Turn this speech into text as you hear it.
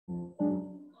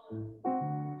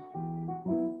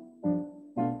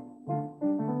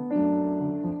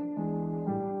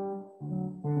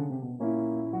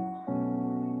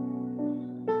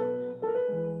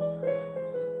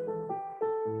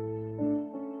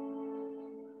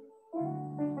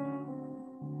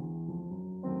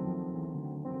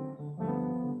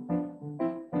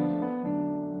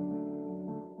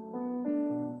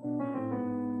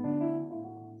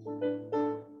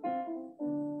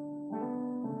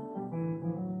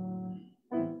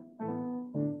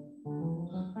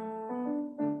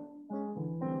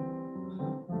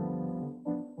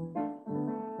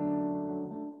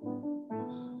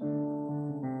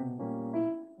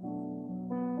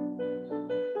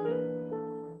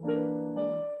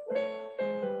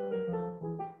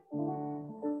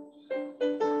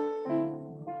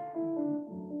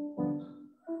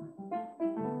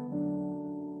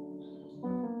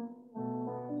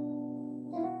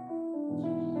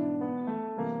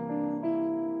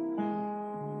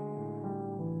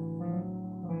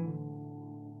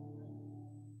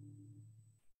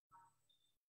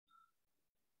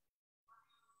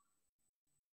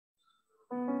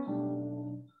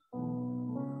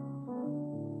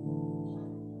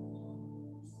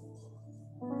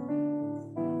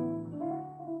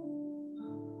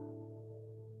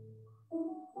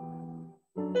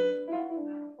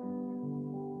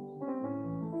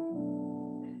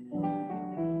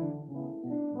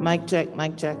Mic check,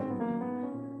 mic check.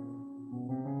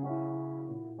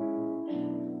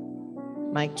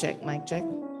 Mic check, mic check.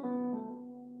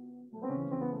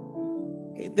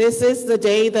 Okay, this is the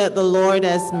day that the Lord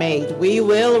has made. We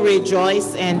will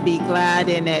rejoice and be glad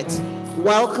in it.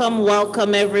 Welcome,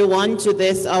 welcome everyone to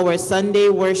this, our Sunday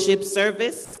worship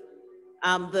service.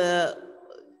 The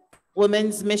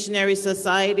Women's Missionary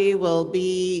Society will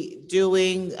be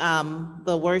doing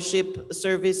the worship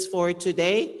service for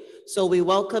today. So we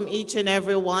welcome each and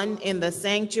every one in the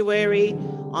sanctuary,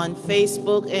 on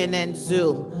Facebook, and in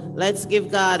Zoom. Let's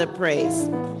give God a praise.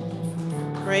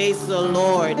 Praise the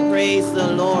Lord, praise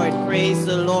the Lord, praise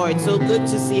the Lord. So good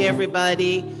to see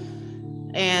everybody.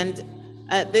 And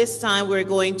at this time, we're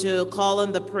going to call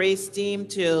on the praise team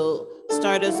to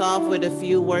start us off with a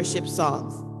few worship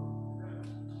songs.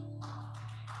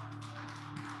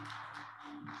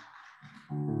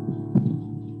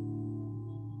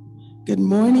 Good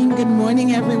morning,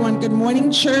 everyone. Good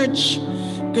morning, church.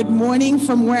 Good morning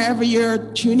from wherever you're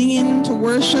tuning in to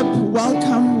worship.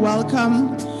 Welcome,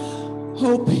 welcome.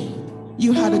 Hope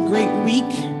you had a great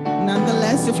week.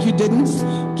 Nonetheless, if you didn't,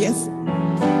 guess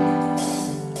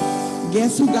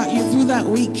who got you through that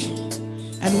week?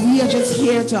 And we are just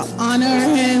here to honor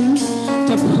him,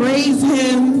 to praise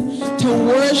him, to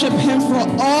worship him for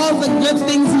all the good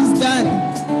things he's done.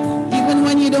 Even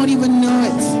when you don't even know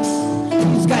it.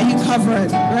 He's got you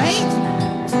covered, right?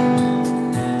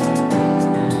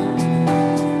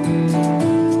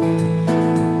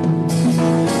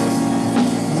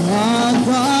 Our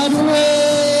God reigns.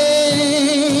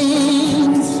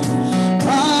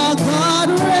 Our God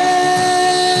reigns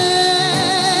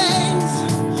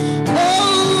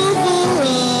over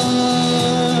us.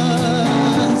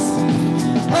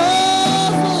 Over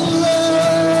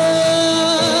us.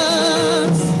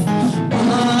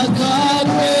 Our God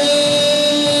reigns.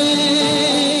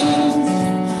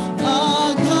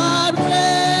 Our God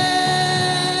reigns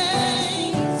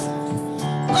over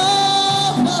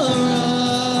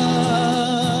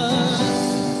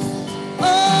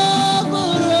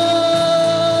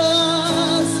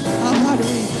us. Our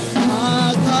God reigns.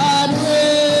 Our God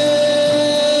reigns.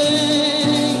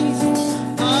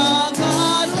 Our God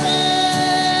reigns over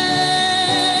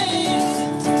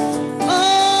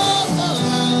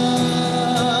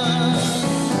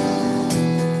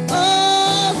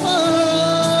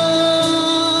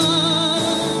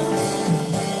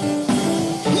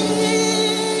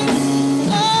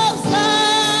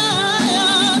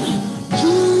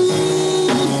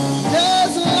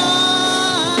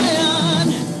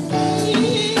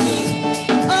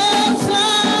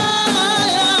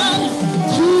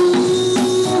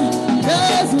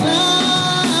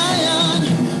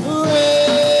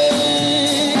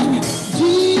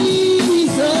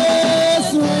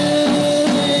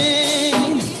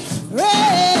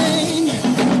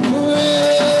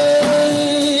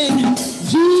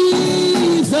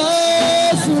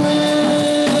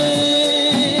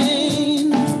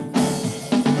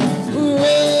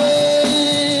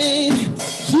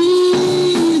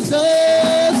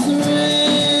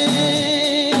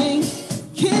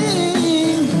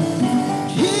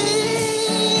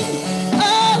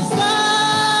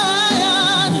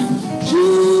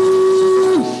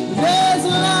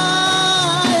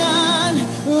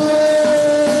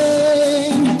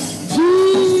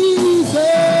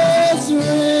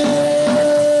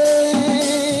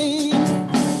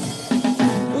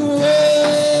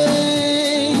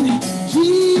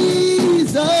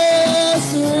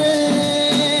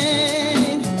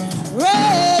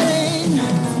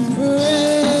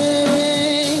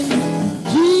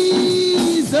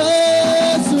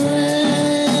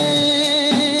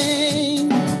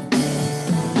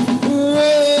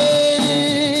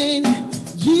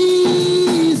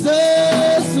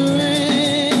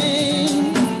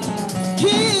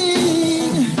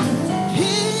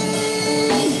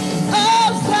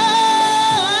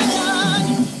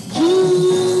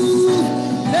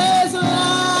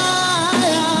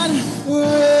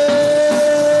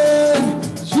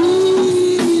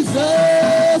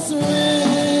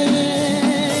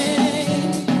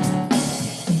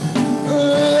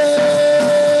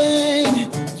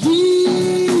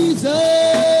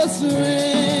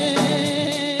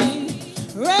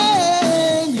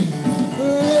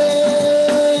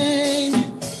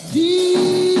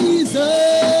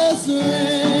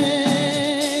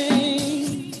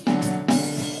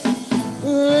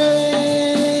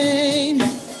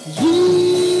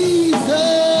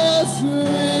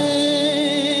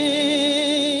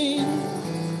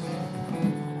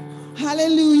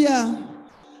Hallelujah.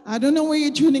 I don't know where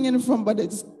you're tuning in from, but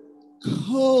it's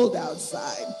cold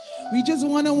outside. We just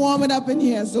want to warm it up in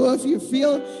here. So if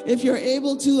you're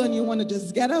able to and you want to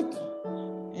just get up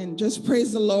and just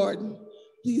praise the Lord,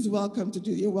 please you're welcome to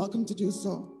do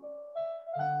so.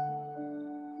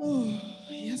 Oh,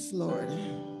 yes, Lord.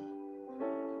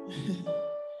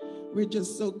 We're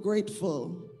just so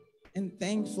grateful and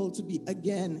thankful to be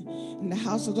again in the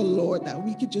house of the Lord that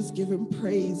we could just give him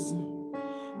praise.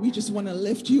 We just want to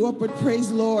lift you up with praise,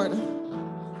 Lord.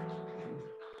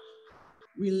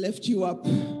 We lift you up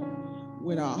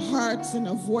with our hearts and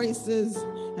our voices,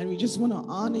 and we just want to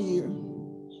honor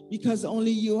you because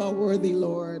only you are worthy,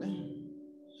 Lord.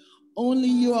 Only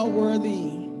you are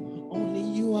worthy. Only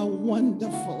you are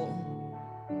wonderful.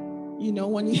 You know,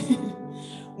 when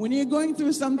you're going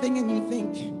through something and you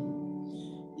think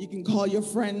you can call your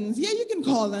friends, yeah, you can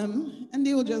call them, and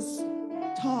they will just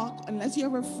talk, unless you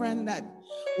have a friend that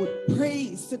would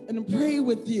sit and pray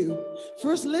with you.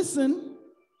 First listen,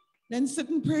 then sit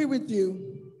and pray with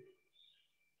you.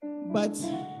 But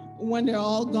when they're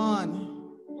all gone,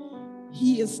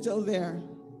 he is still there.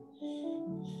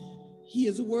 He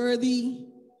is worthy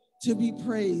to be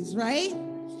praised, right?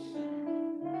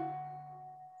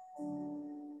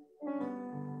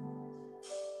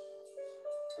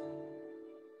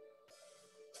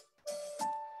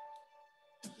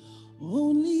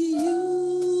 Only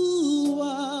you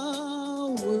are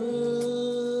worthy.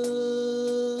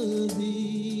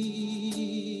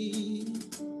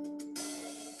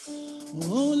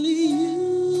 Only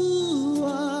you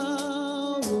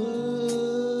are worthy.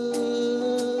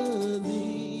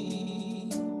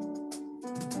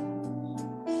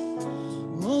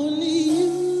 Only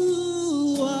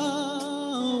you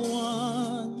are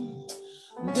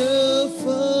wonderful.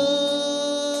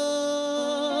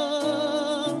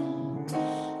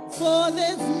 For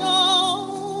there's no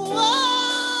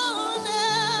one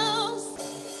else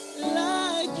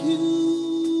like you,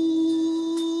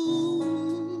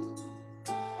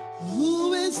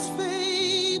 who is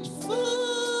faithful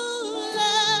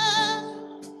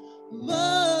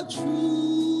ever true.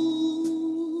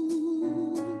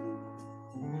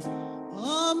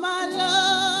 All my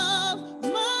love,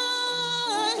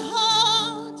 my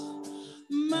heart,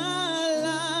 my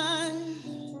life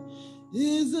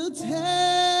is a testimony.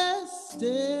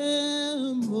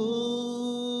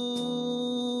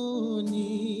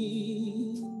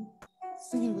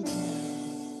 Sing it with me.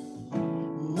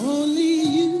 Only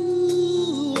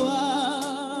you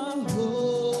are holy.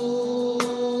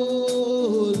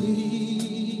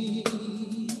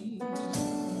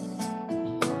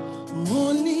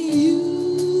 Only you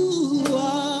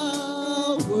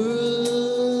are worthy.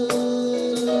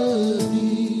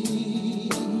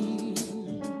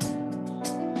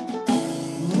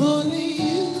 Only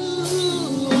you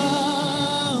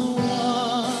are wonderful.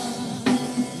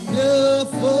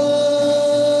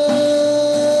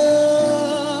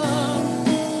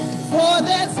 For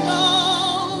there's no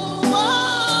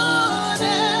one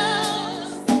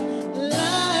else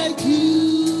like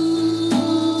you,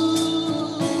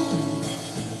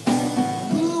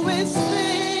 who is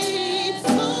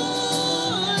faithful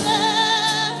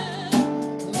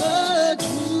ever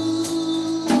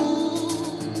true.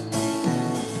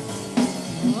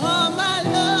 All my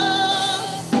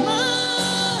love,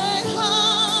 my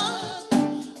heart,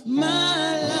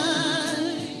 my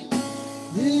life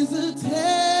is a testimony.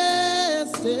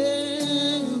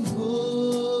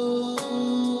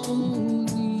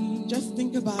 Just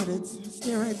think about it.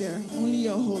 Stay right there. Only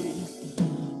you're holy.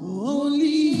 Only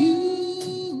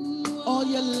you. All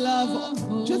your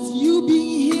love. Just you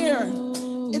being here.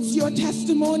 It's your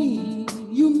testimony.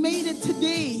 You made it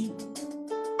today.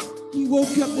 He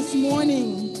woke you up this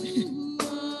morning.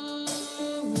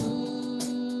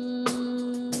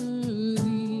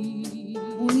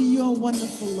 Only you are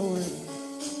wonderful, Lord.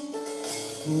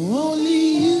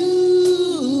 Only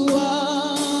you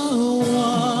are wonderful.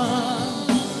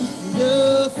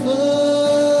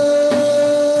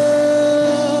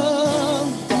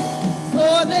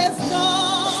 For there's no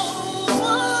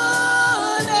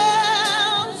one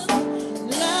else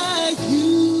like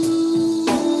you,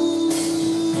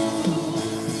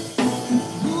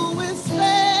 who is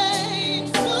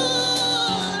faithful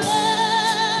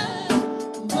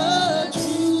ever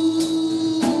true.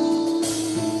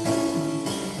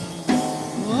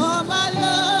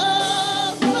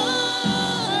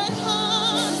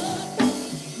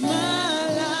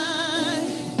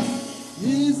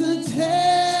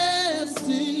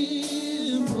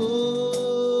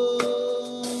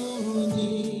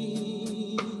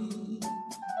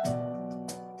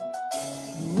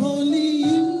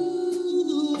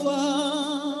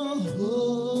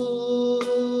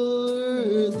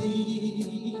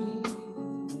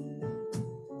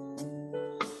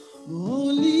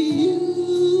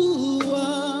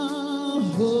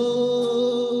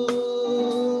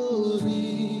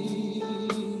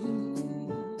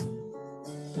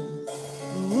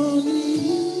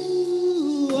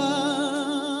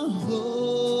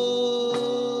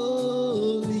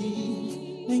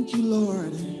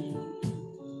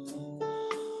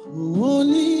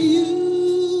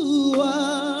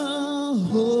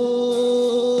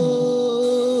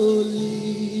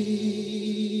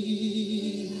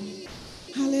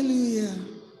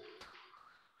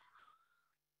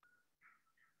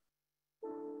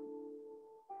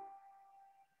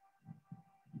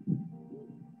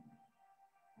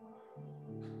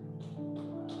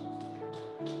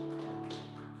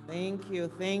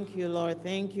 Thank you, Lord.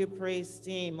 Thank you, praise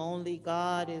team. Only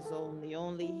God is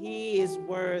only He is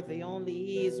worthy, only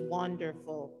He is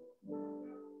wonderful.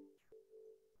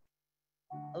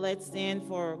 Let's stand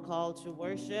for a call to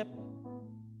worship.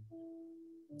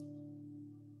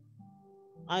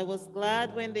 I was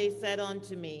glad when they said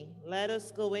unto me, let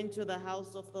us go into the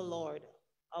house of the Lord.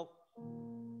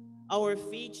 Our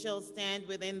feet shall stand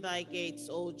within thy gates,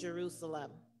 O Jerusalem.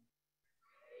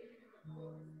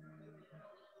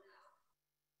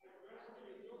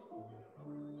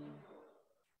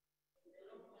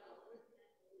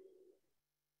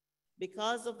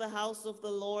 Because of the house of the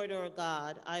Lord our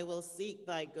God, I will seek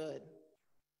thy good.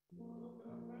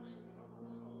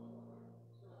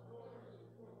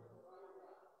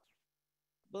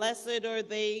 Blessed are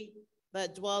they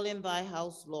that dwell in thy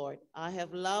house, Lord. I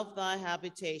have loved thy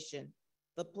habitation,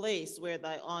 the place where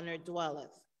thy honor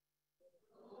dwelleth.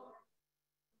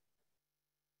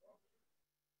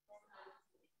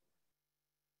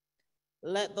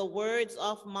 Let the words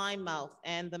of my mouth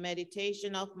and the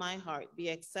meditation of my heart be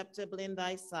acceptable in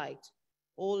thy sight,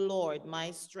 O Lord,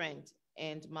 my strength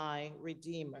and my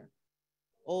redeemer.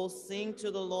 O sing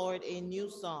to the Lord a new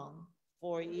song,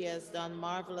 for he has done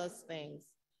marvelous things.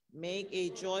 Make a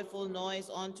joyful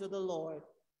noise unto the Lord.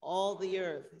 All the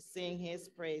earth sing his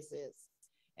praises.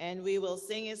 And we will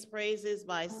sing his praises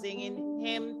by singing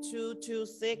hymn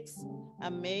 226,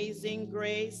 Amazing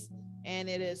Grace, and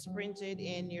it is printed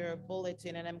in your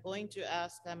bulletin. And I'm going to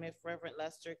ask if Reverend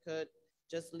Lester could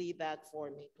just lead that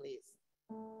for me, please.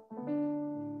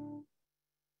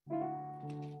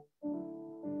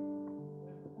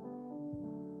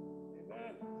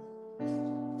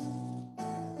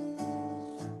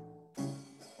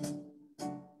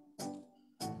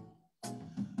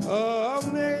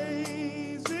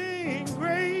 Amazing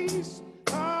grace,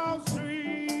 how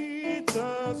sweet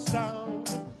the sound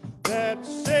that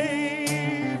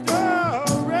saved a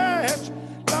wretch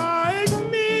like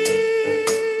me.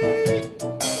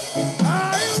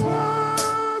 I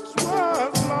once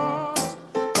was lost,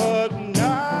 but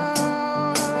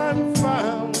now I'm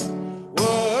found.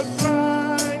 Was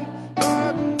blind,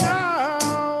 but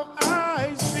now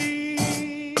I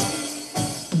see.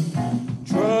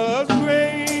 'Twas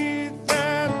grace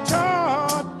that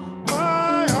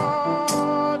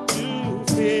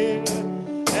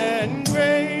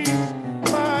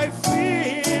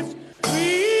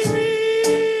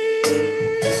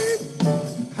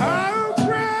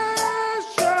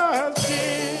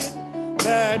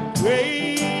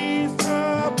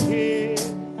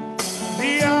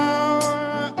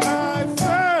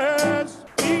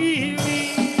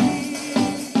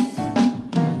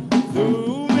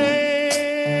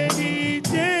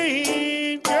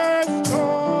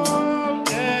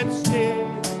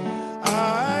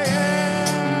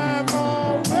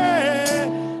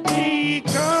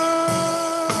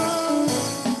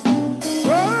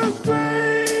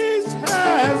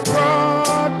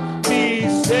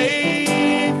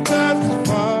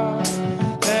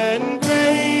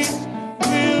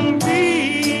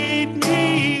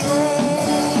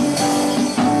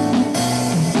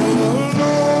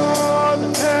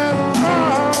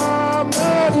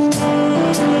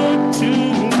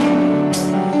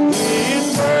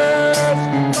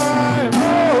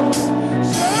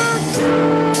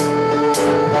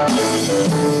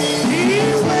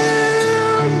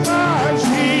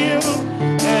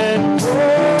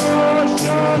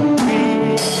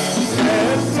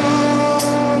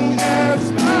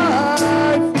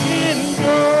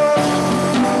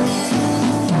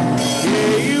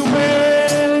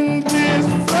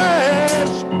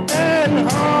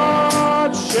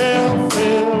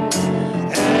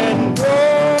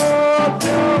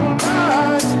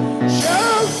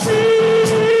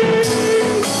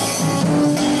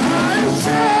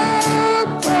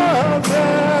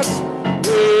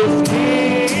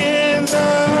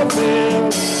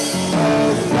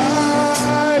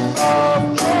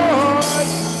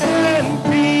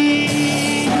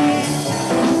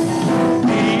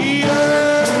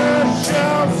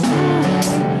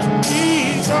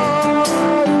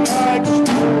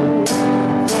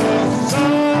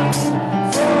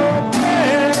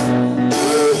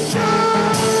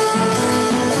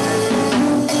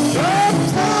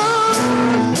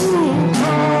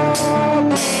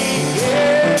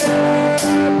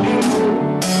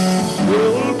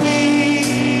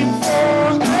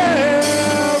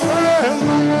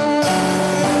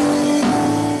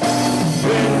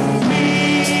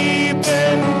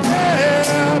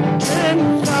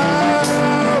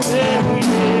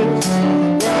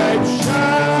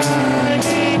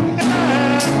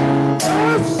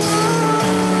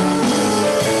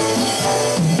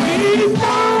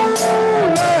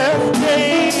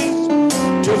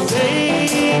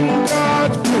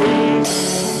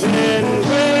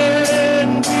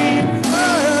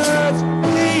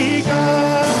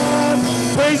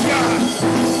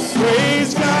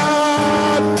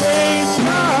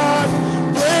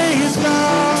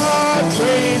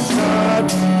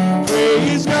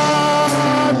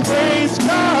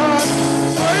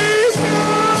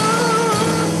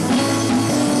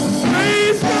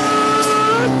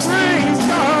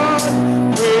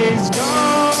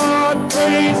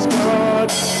praise God,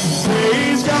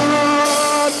 praise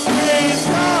God, praise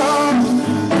God,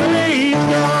 praise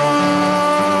God.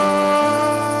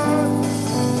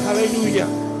 Hallelujah.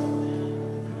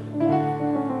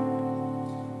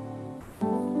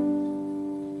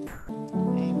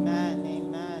 Amen,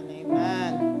 amen,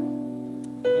 amen.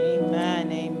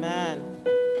 Amen, amen.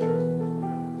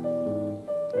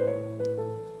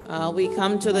 We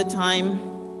come to the time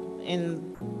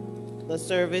in the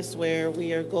service where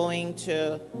we are going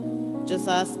to just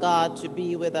ask God to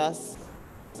be with us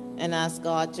and ask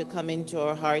God to come into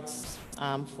our hearts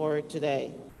for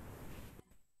today.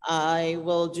 I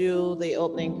will do the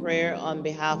opening prayer on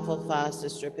behalf of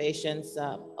Sister Patience.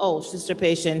 Sister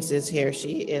Patience is here.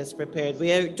 She is prepared.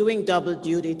 We are doing double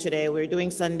duty today. We're doing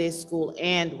Sunday school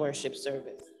and worship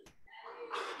service.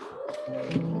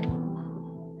 Good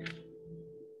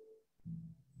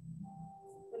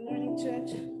morning,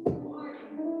 church.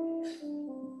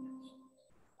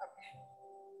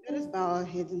 Let us bow our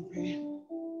heads in prayer.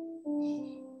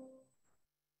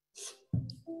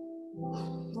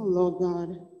 Oh Lord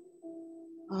God,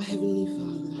 our Heavenly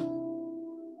Father,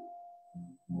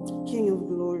 King of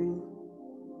glory,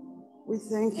 we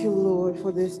thank you, Lord,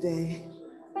 for this day.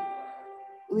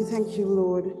 We thank you,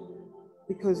 Lord,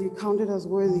 because you counted us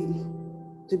worthy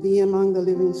to be among the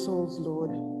living souls,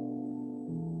 Lord.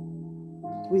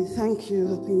 We thank you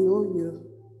that we know you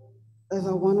as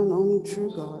our one and only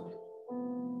true God.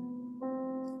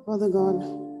 Father God,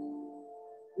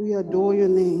 we adore your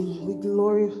name. We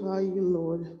glorify you,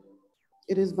 Lord.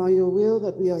 It is by your will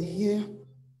that we are here,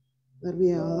 that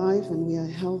we are alive and we are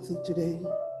healthy today.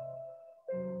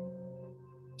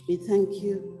 We thank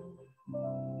you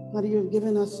that you have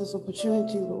given us this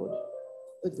opportunity, Lord,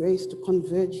 the grace to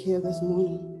converge here this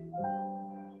morning.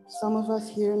 Some of us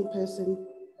here in person,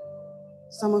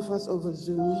 some of us over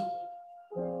Zoom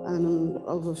and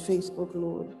over Facebook,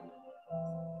 Lord.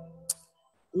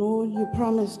 Lord, you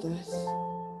promised us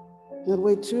that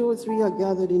where 2 or 3 are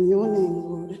gathered in your name,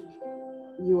 Lord,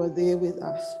 you are there with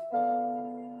us.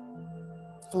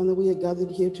 Father, we are gathered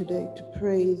here today to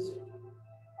praise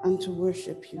and to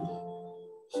worship you.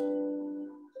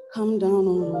 Come down,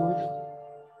 O Lord,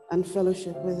 and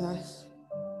fellowship with us.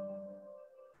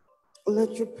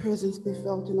 Let your presence be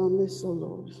felt in our midst, O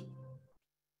Lord.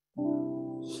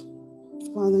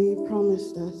 Father, you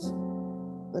promised us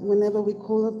that whenever we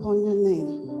call upon your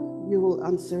name, you will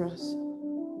answer us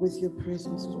with your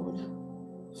presence, Lord.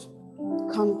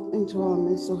 Come into our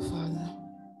midst, O Father.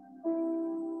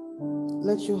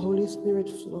 Let your Holy Spirit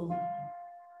flow.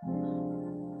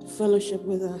 Fellowship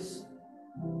with us.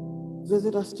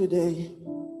 Visit us today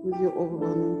with your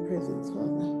overwhelming presence,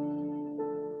 Father.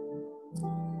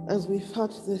 As we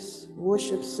start this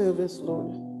worship service,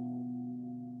 Lord,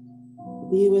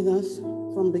 be with us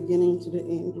from beginning to the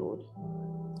end, Lord.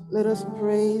 Let us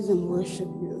praise and worship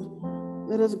you.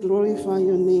 Let us glorify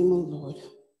your name, O Lord.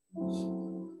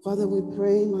 Father, we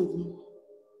pray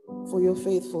for your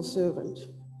faithful servant,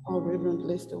 our Reverend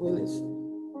Lester Willis,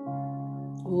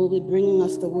 who will be bringing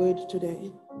us the word today.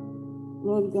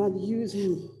 Lord God, use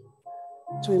him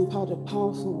to impart a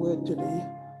powerful word today.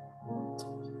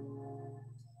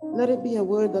 Let it be a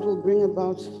word that will bring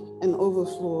about an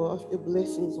overflow of your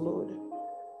blessings, Lord.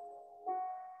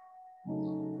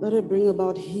 Let it bring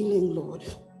about healing, Lord,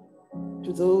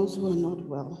 to those who are not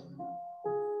well.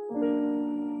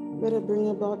 Let it bring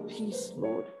about peace,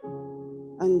 Lord,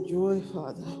 and joy,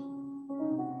 Father,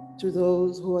 to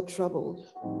those who are troubled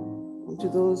and to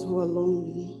those who are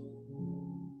lonely.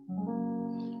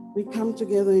 We come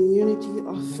together in unity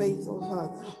of faith, oh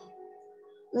Father.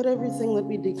 Let everything that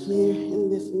we declare in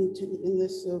this meeting, in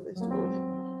this service,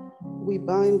 Lord, we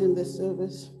bind in this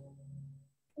service.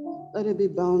 Let it be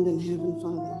bound in heaven,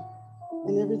 Father.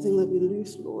 And everything that we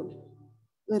loose, Lord,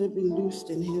 let it be loosed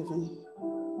in heaven.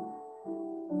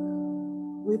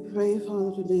 We pray,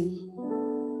 Father, today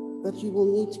that you will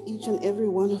meet each and every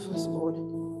one of us, Lord,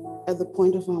 at the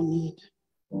point of our need.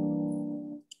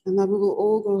 And that we will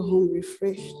all go home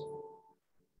refreshed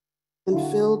and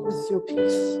filled with your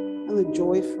peace and the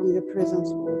joy from your presence,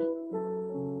 Lord.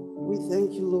 We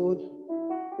thank you, Lord,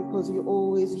 because you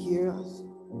always hear us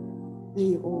and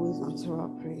you always answer our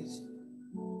praise.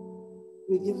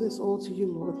 We give this all to you,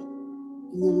 Lord,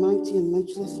 in your mighty and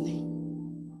matchless name.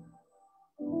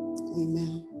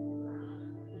 Amen.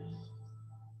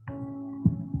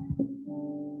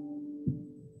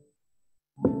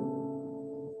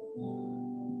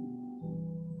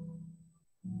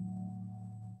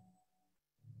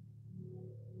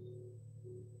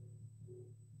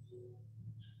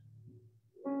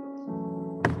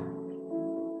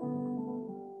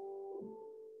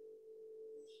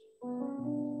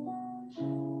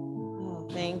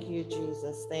 Thank you,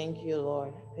 Jesus. Thank you,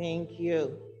 Lord. Thank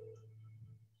you.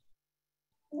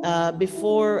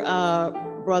 Before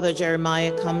Brother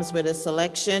Jeremiah comes with a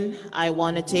selection, I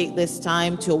want to take this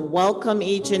time to welcome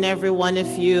each and every one of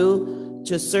you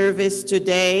to service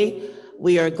today.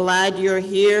 We are glad you're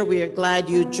here. We are glad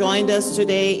you joined us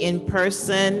today in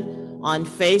person, on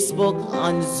Facebook,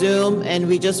 on Zoom, and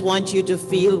we just want you to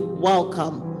feel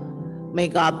welcome. May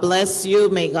God bless you.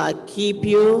 May God keep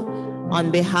you. On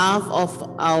behalf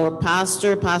of our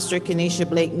pastor, Pastor Kenesha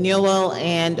Blake Newell,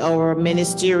 and our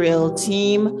ministerial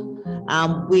team,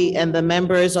 we and the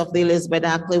members of the Elizabeth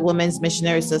Ackley Women's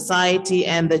Missionary Society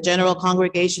and the General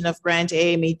Congregation of Grant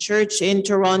AME Church in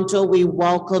Toronto, we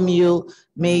welcome you.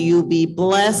 May you be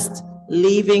blessed,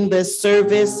 leaving this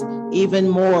service even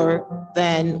more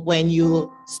than when you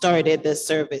started this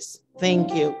service.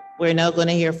 Thank you. We're now going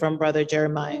to hear from Brother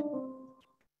Jeremiah.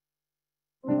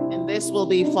 And this will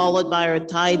be followed by our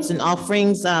tithes and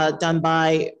offerings done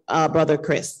by Brother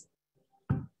Chris.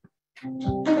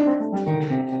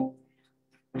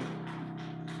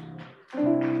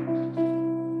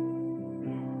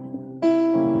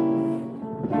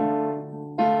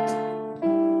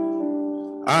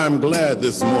 I'm glad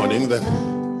this morning that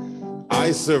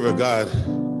I serve a God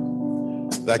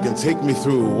that can take me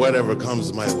through whatever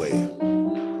comes my way.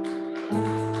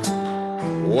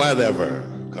 Whatever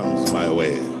comes my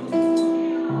way.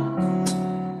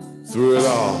 Through it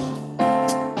all.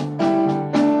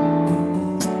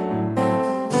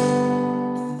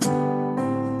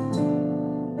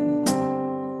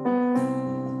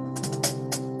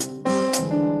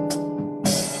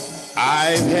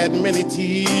 I've had many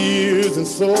tears and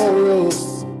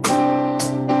sorrows.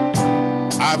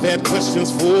 I've had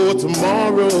questions for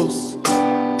tomorrows.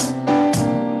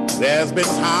 There's been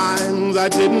times I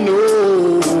didn't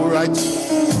know right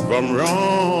from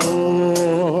wrong.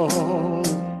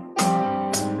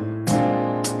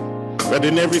 But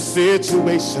in every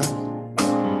situation,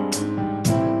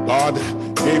 God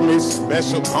gave me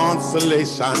special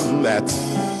consolation that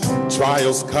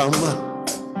trials come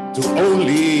to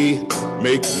only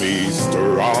make me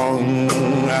strong.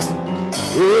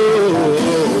 Oh,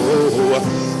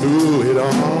 through it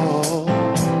all,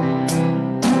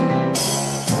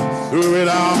 through it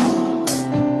all,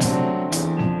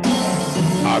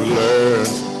 I've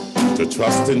learned to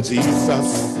trust in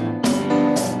Jesus.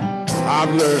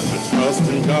 I've learned to trust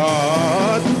in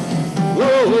God.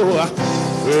 Oh,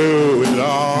 through it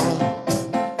all,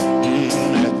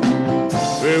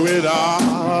 through it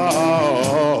all,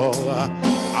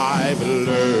 I've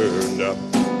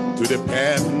learned to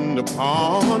depend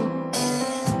upon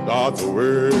God's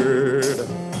word.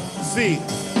 See,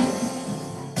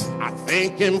 I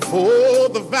thank Him for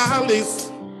the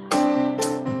valleys.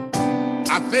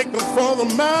 I thank Him for the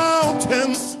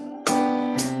mountains.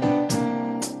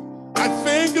 I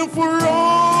thank Him for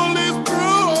all He's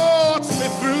brought me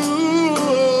through.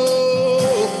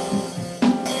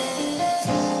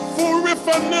 For if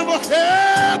I never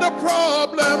had a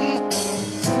problem,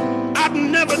 I'd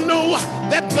never know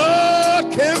that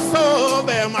God can solve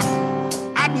them.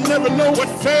 I'd never know what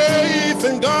faith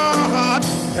in God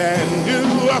can do.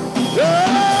 Oh,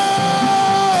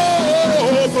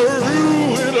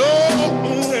 through it all,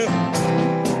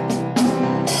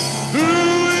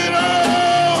 through it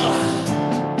all,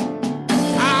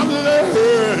 I've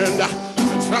learned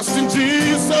to trust in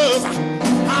Jesus.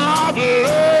 I've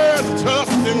learned to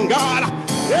trust in God.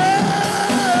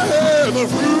 Yeah,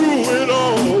 through it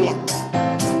all.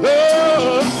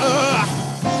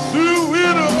 Through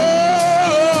it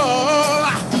all,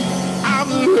 I've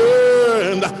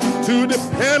learned to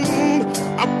depend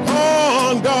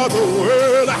upon God's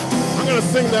word. I'm going to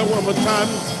sing that one more time.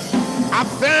 I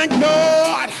thank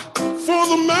God for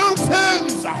the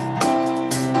mountains. I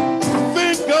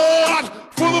thank God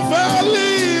for the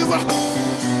valleys.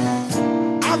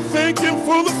 I thank Him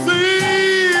for the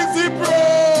things He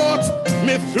brought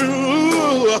me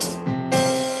through.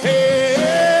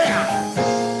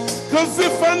 Cause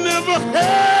if I never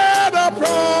had a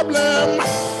problem,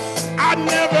 I'd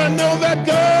never know that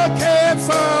God can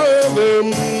solve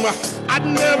them. I'd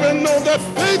never know that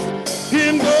faith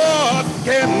in God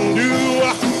can do.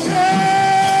 Yeah,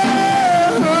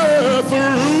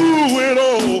 through it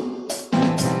all,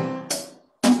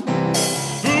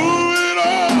 through it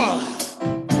all,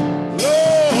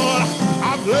 Lord,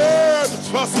 I've learned to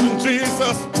trust in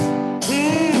Jesus.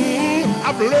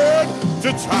 I've learned to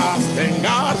trust in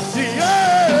God,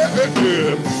 yeah,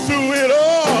 through it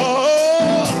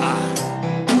all,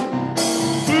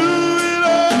 through it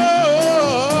all,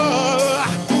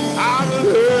 I've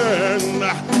learned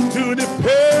to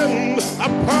depend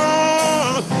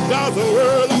upon God's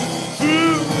word,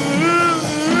 through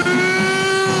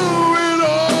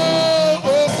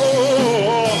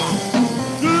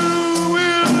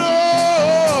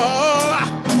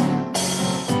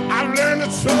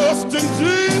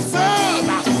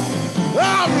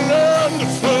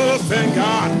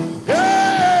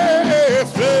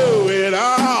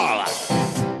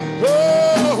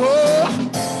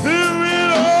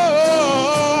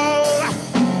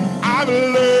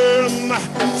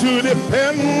to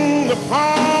depend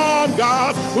upon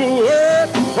God's word.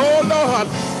 Oh Lord,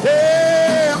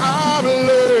 yeah, I've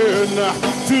learned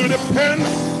to depend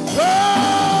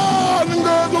on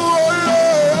God's word.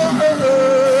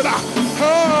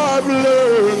 I've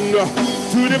learned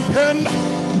to depend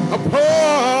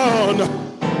upon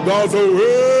God's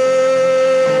word.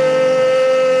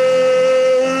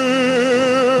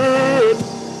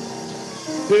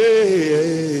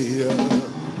 Yeah.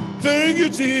 Thank you,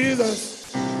 Jesus.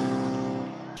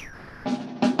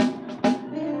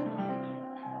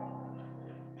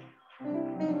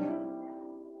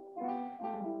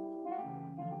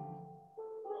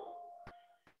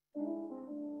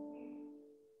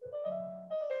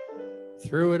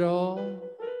 Through it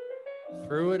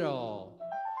all,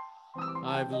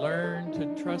 I've learned to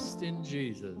trust in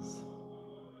Jesus.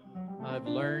 I've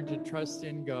learned to trust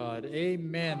in God.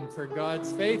 Amen for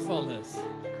God's faithfulness.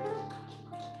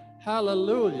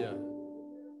 Hallelujah.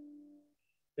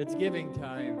 It's giving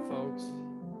time, folks.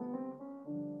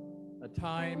 A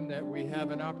time that we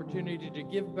have an opportunity to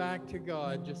give back to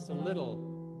God just a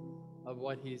little of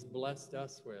what He's blessed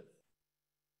us with.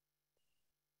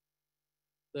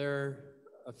 There are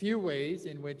a few ways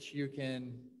in which you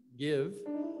can give.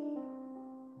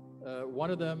 One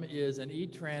of them is an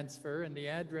e-transfer, and the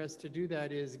address to do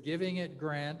that is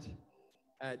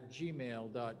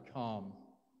givingitgrant@gmail.com.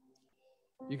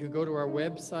 You can go to our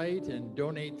website and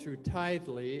donate through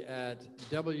Tithely at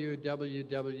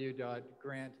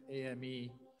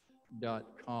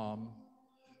www.grantame.com.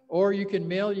 Or you can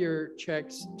mail your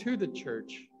checks to the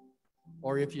church.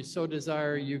 Or if you so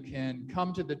desire, you can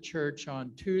come to the church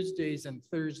on Tuesdays and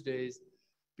Thursdays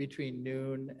between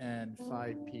noon and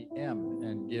 5 p.m.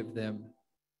 and give them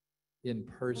in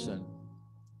person.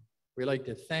 We'd like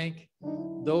to thank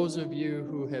those of you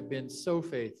who have been so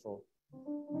faithful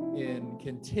in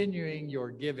continuing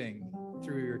your giving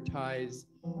through your tithes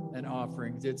and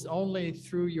offerings. It's only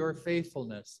through your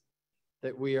faithfulness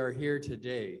that we are here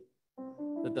today,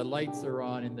 that the lights are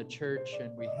on in the church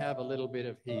and we have a little bit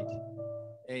of heat.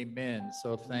 Amen.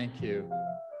 So thank you.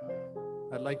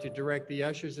 I'd like to direct the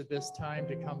ushers at this time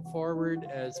to come forward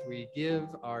as we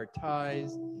give our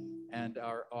tithes and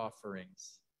our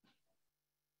offerings.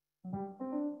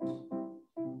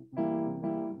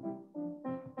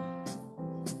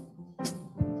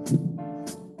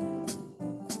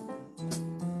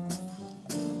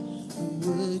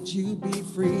 Would you be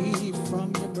free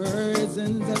from your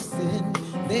burdens of sin?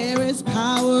 There is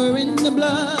power in the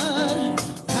blood,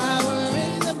 power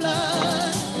in the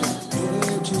blood.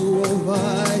 Would you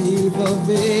over evil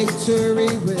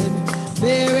victory win?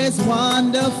 There is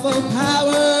wonderful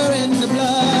power in the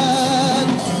blood.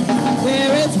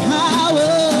 There is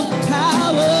power,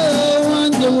 power,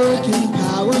 wonder-working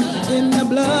power in the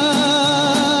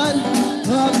blood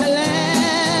of the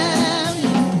Lamb.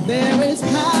 There is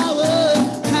power,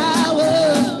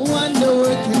 power,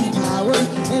 wonder-working power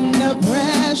in the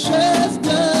precious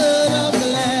blood of the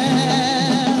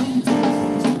Lamb.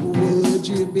 Would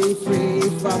you be free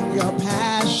from your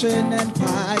passion and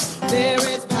pride? There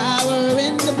is power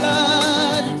in the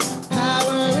blood,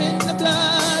 power in the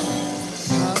blood.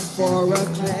 Come for a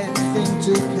cleansing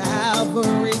to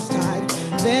Calvary's tide.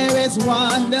 There is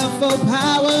wonderful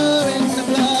power in the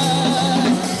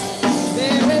blood.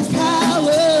 There is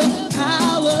power,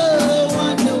 power,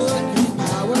 wonder-working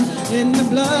power in the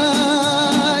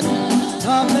blood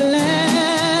of the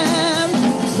Lamb.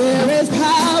 There is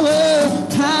power,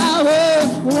 power,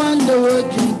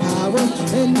 wonder-working power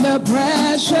in the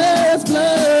precious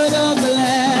blood of the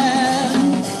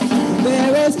Lamb.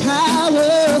 There is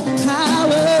power,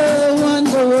 power,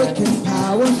 wonder-working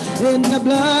power in the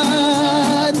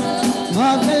blood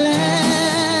of the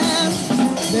Lamb.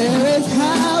 There is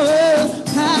power,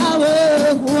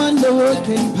 power,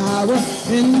 wonder-working power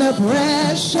in the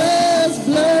precious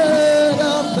blood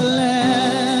of the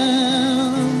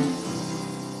Lamb.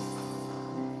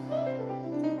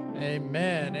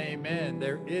 Amen, amen.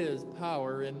 There is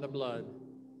power in the blood.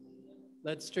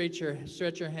 Let's stretch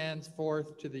your hands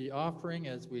forth to the offering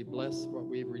as we bless what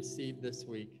we've received this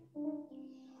week.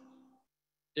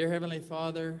 Dear Heavenly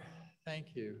Father,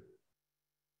 thank you.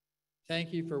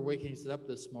 Thank you for waking us up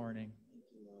this morning,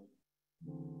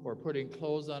 for putting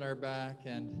clothes on our back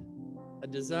and a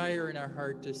desire in our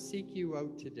heart to seek you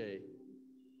out today.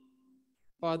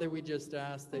 Father, we just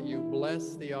ask that you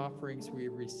bless the offerings we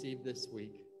received this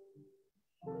week.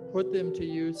 Put them to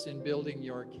use in building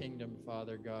your kingdom,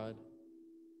 Father God.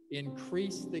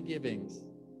 Increase the givings.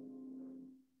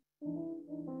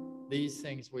 These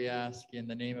things we ask in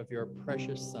the name of your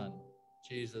precious Son,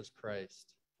 Jesus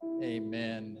Christ.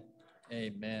 Amen.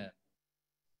 Amen.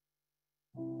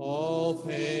 All all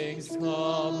things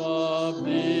come of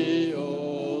thee,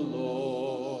 O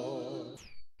Lord,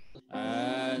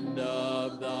 and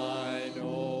of thine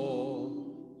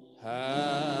own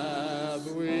have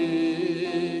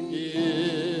we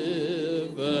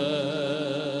given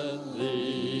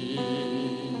thee.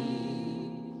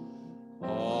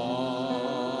 Amen.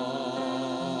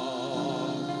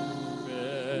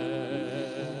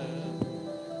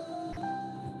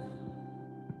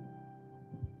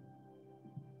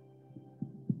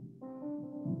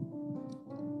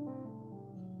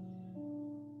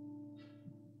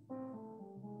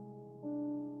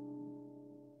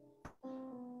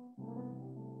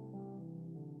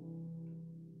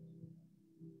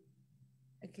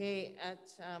 Okay, at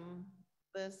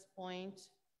this point,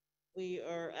 we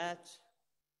are at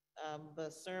the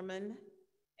sermon,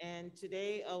 and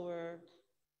today our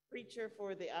preacher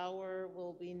for the hour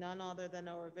will be none other than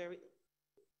our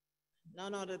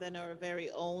very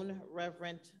own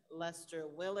Reverend Lester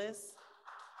Willis.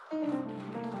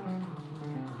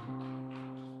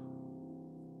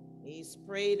 He's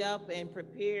prayed up and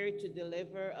prepared to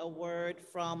deliver a word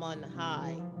from on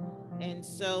high. And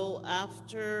so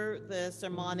after the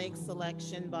sermonic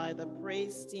selection by the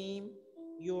praise team,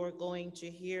 you're going to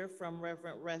hear from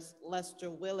Reverend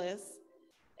Lester Willis.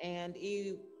 And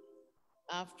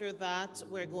after that,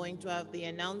 we're going to have the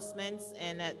announcements.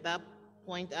 And at that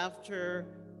point, after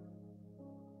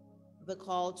the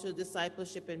call to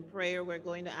discipleship and prayer, we're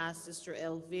going to ask Sister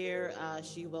Elvire.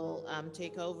 She will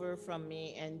take over from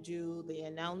me and do the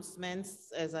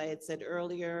announcements. As I had said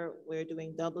earlier, we're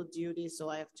doing double duty, so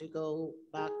I have to go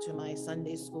back to my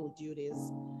Sunday school duties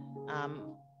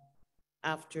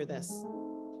after this.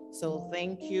 So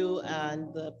thank you,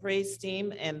 and the praise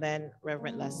team, and then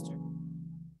Reverend Lester.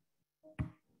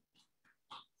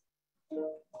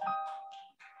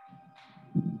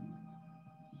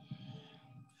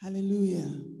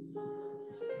 Hallelujah.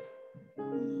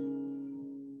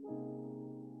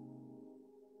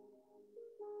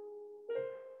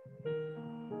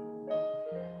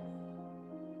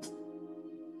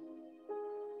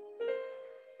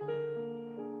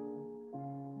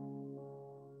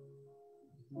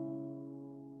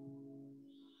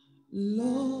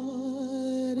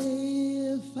 Lord,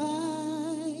 if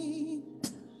I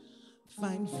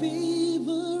find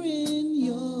favor in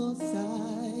your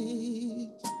sight,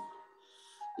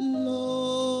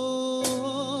 Lord,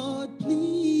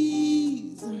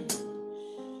 please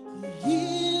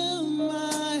hear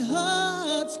my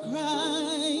heart's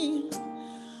cry.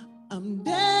 I'm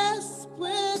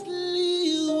desperately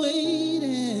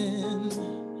waiting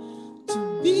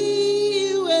to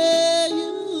be where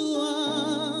you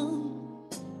are,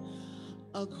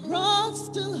 across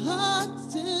the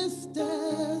hottest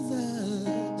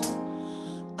desert.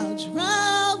 I'll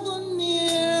travel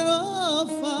near or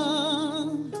far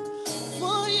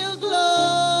for your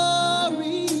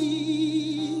glory.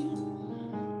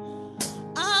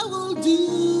 I will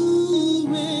do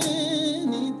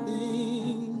anything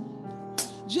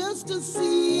just to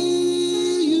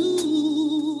see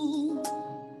you,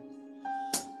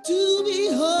 to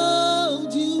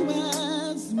behold you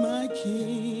as my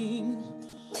King.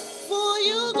 For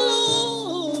your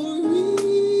glory,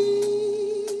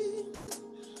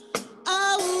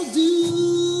 I will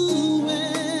do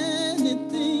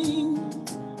anything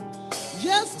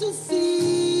just to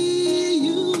see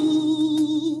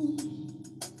you,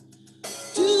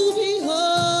 to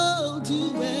behold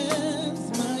you as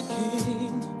my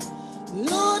King.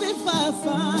 Lord, if I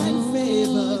find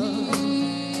favor,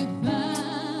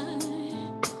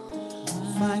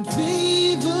 find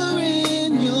favor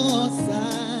in your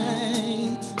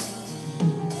sight,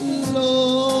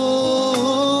 Lord,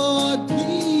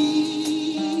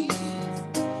 please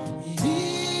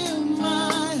hear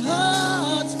my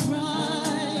heart's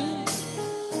cry.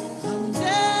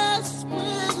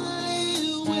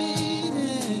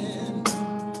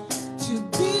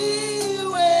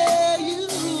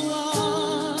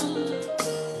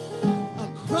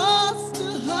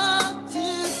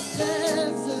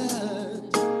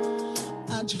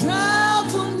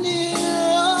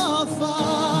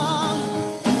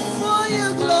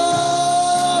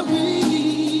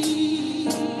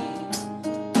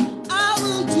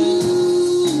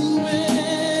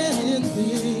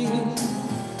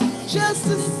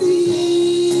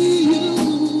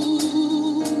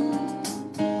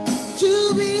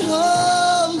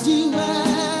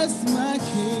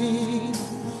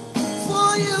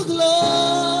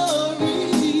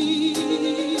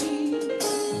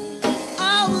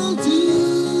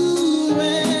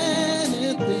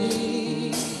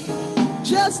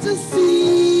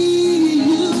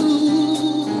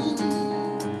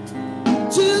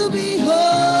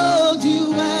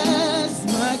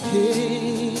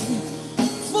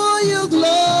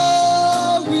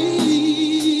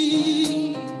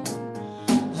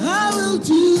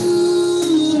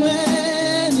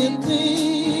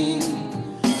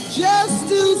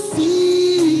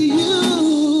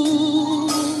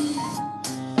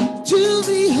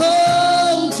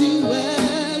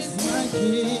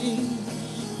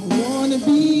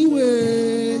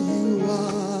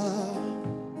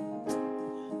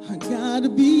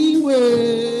 be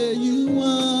where you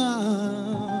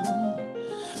are.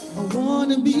 I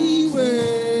wanna be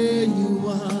where you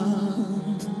are.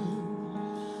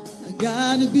 I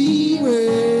gotta be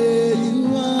where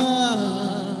you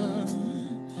are.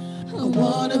 I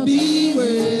wanna be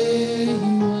where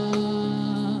you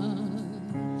are.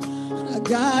 I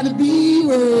gotta be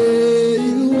where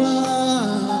you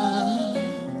are.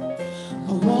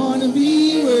 I wanna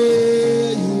be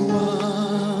where you are.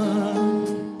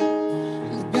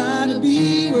 I gotta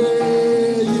be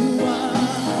where you are.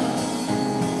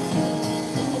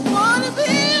 I wanna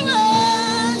be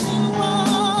where you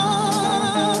are.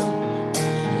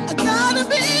 I gotta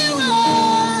be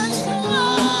where you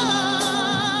are.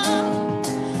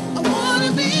 I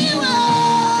wanna be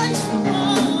where you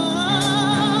are.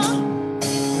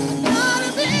 I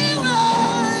gotta be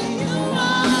where you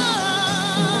are.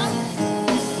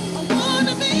 I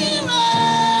wanna be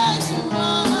where you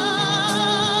are.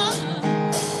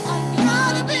 I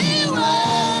gotta be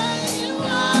where you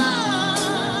are.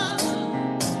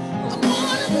 I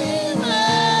wanna be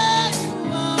where you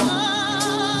are.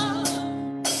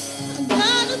 I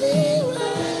gotta be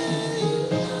where you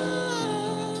are.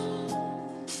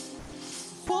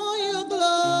 For your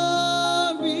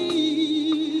glory,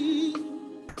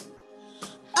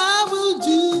 I will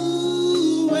do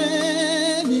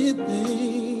anything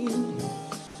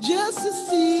just to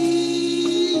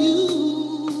see you,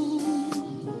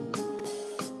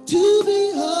 to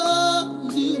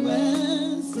behold you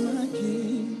as my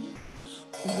King.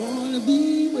 I wanna be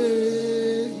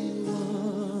where you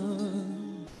are.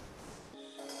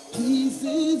 Peace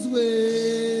is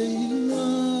where you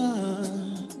are.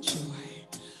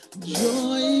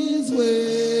 Joy is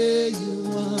where you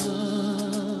are.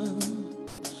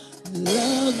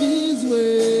 Love is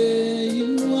where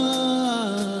you are.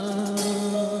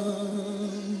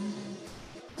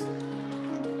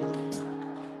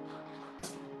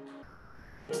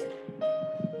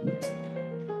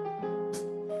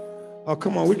 Oh,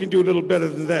 come on, we can do a little better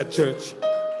than that, church.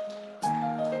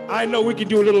 I know we can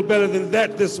do a little better than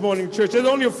that this morning, church. There's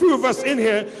only a few of us in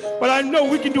here, but I know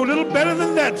we can do a little better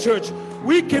than that, church.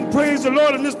 We can praise the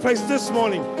Lord in this place this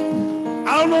morning.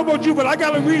 I don't know about you, but I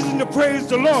got a reason to praise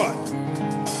the Lord.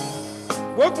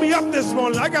 Woke me up this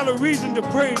morning. I got a reason to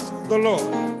praise the Lord.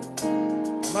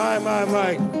 My.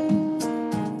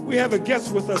 We have a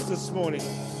guest with us this morning.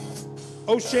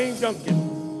 O'Shane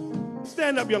Duncan.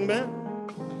 Stand up, young man.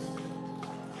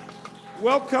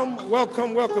 Welcome.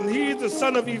 He is the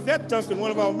son of Yvette Duncan, one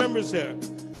of our members here.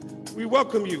 We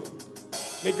welcome you.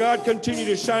 May God continue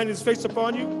to shine his face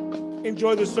upon you.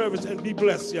 Enjoy the service and be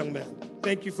blessed, young man.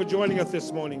 Thank you for joining us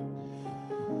this morning.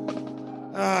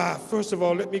 First of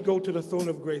all, let me go to the throne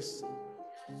of grace.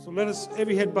 So let us,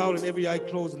 every head bowed and every eye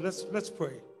closed, let's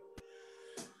pray.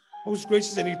 Most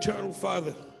gracious and eternal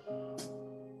Father,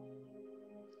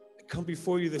 I come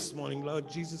before you this morning, Lord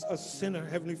Jesus, a sinner,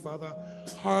 Heavenly Father,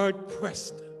 hard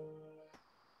pressed.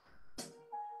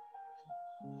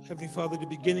 Heavenly Father, the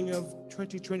beginning of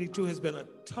 2022 has been a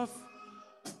tough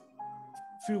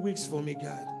few weeks for me,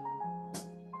 God.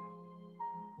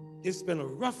 It's been a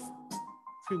rough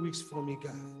few weeks for me,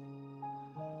 God.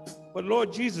 But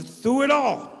Lord Jesus, through it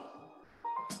all,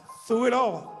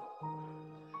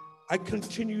 I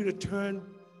continue to turn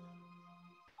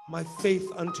my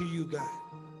faith unto you, God.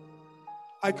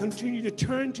 I continue to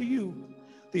turn to you,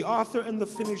 the author and the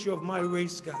finisher of my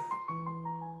race, God.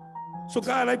 So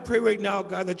God, I pray right now,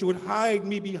 God, that you would hide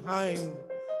me behind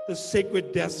the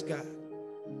sacred desk, God,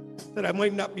 that I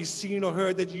might not be seen or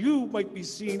heard, that you might be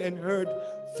seen and heard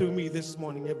through me this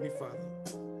morning, Heavenly Father.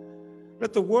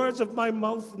 Let the words of my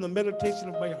mouth and the meditation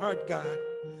of my heart, God,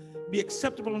 be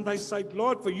acceptable in thy sight,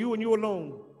 Lord, for you and you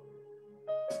alone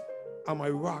are my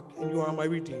rock and you are my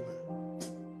redeemer.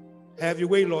 Have your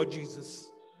way, Lord Jesus.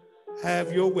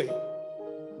 Have your way.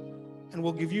 And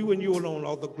we'll give you and you alone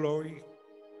all the glory,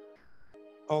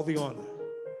 all the honor,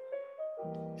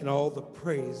 and all the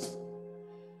praise.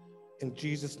 In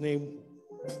Jesus' name,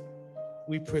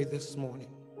 we pray this morning.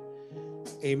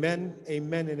 Amen,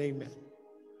 amen, and amen.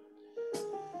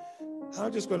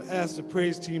 I'm just going to ask the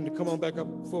praise team to come on back up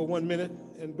for 1 minute.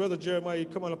 And Brother Jeremiah,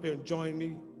 come on up here and join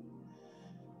me.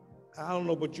 I don't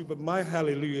know about you, but my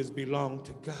hallelujahs belong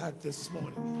to God this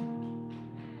morning.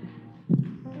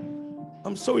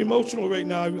 I'm so emotional right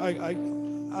now.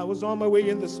 I was on my way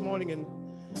in this morning and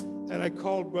I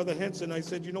called Brother Henson. I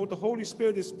said, you know what, the Holy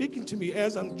Spirit is speaking to me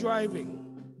as I'm driving.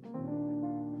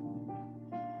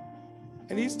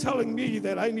 And he's telling me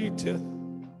that I need to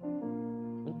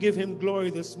give him glory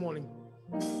this morning.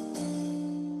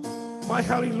 My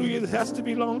hallelujah has to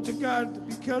belong to God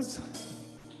because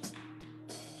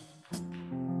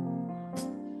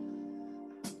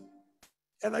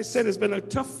As I said, it's been a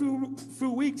tough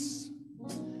few weeks.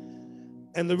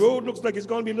 And the road looks like it's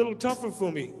going to be a little tougher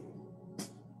for me.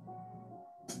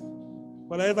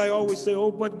 But as I always say,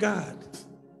 oh, but God.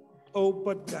 Oh,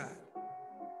 but God.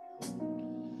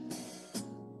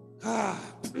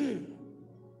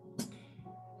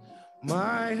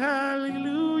 My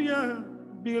hallelujah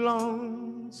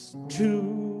belongs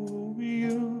to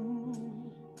you.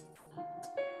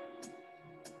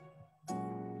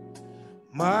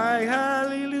 My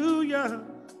hallelujah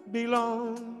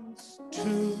belongs to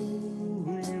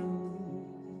you.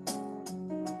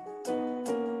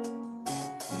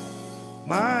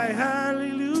 My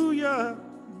hallelujah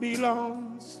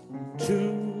belongs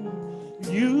to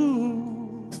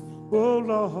you, oh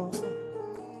Lord.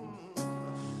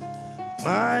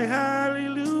 My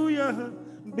hallelujah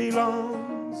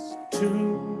belongs to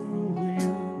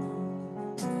you.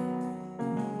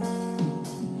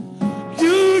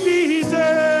 You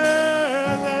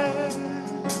deserve it.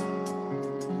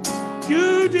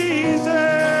 You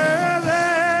deserve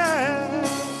it.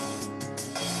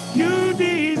 You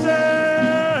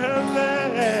deserve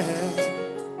it.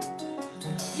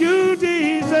 You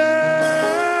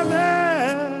deserve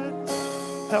it.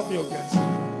 Help me, okay.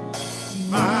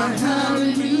 My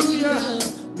hallelujah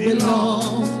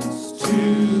belongs to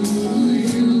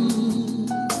you.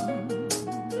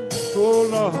 Oh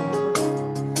Lord,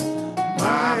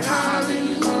 my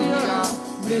hallelujah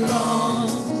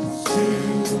belongs to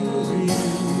you.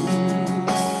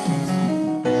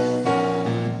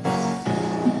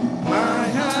 My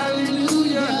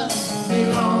hallelujah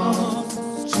belongs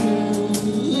to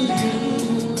you.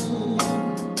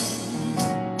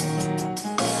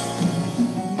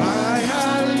 My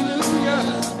hallelujah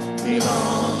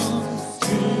belongs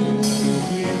to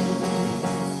you.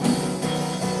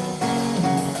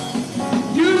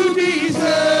 You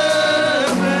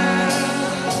deserve it.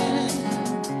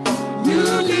 You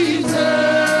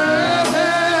deserve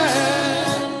it.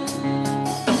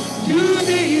 You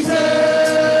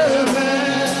deserve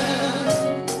it.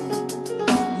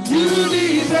 You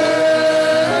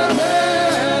deserve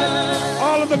it.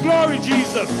 All of the glory,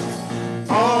 Jesus.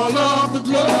 All of the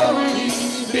glory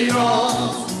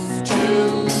belongs to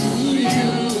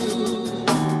you.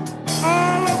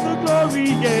 All of the glory,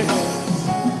 yes.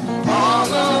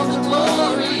 All of the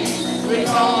glory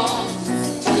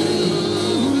belongs to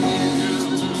you.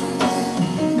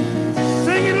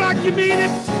 Sing it like you mean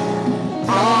it.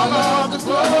 All of the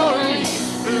glory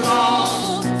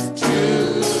belongs to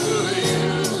you.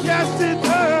 Yes, it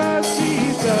does,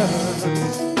 Jesus.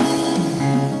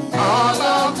 All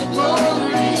of the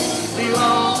glory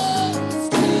belongs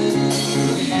to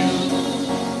you.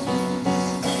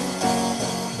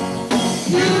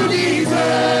 You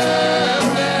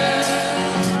deserve it.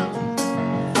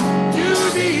 You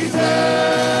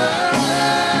deserve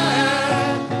it.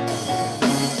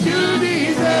 You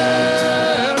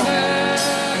deserve it.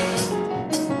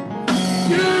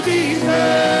 You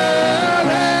deserve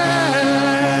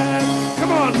it.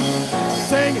 Come on,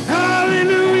 sing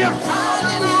hallelujah.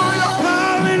 Hallelujah.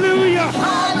 Hallelujah.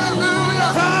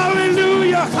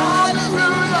 Hallelujah. Hallelujah.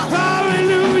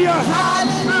 Hallelujah.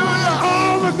 Hallelujah.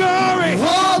 All the glory.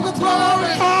 All the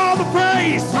glory. All the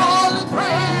praise. All the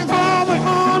praise. All the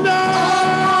honor.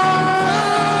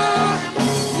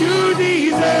 You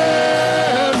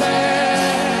deserve it.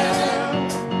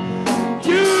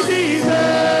 You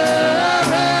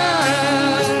deserve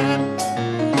it.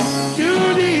 You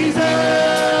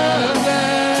deserve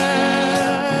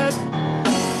it.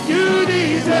 You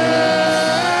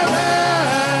deserve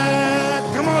it.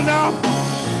 Come on now.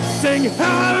 Sing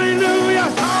hallelujah.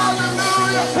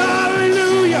 Hallelujah.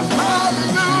 Hallelujah.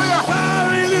 Hallelujah.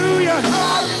 Hallelujah.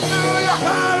 Hallelujah.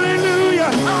 Hallelujah.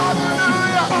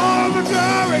 Hallelujah. All the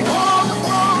glory. All the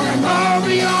glory. All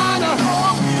the honor.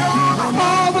 All the honor.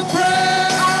 All the praise.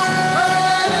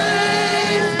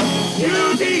 You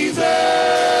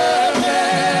deserve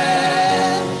it.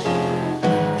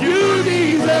 You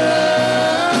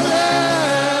deserve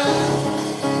it.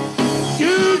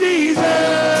 You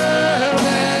deserve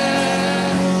it.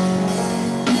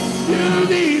 You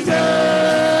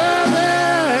deserve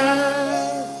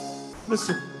it.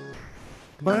 Listen.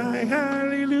 My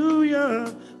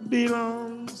hallelujah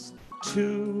belongs to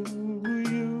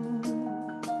you.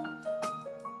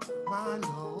 My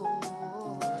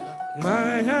Lord.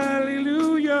 My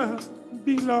hallelujah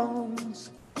belongs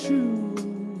to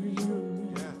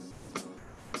you.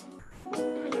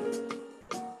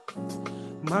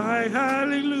 My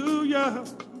hallelujah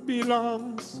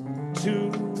belongs to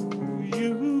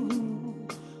you,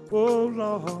 oh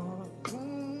Lord.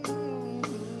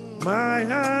 My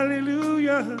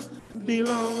hallelujah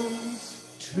belongs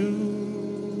to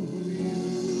you.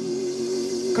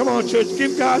 Come on, church,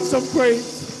 give God some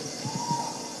praise.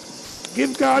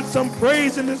 Give God some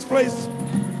praise in this place.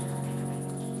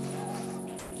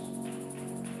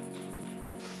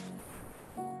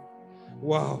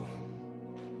 Wow.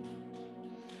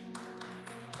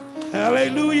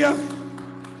 Hallelujah.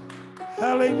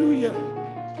 Hallelujah.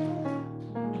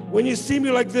 When you see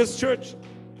me like this, church,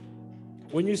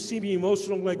 when you see me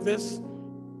emotional like this,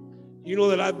 you know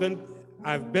that I've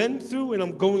been through and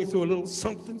I'm going through a little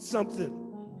something.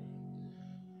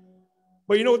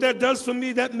 But you know what that does for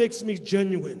me? That makes me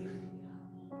genuine.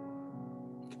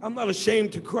 I'm not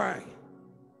ashamed to cry.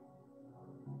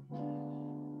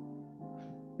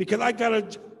 Because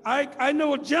I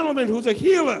know a gentleman who's a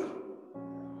healer.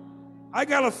 I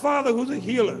got a father who's a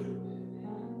healer.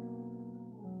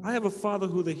 I have a father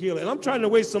who's a healer. And I'm trying to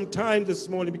waste some time this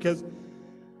morning because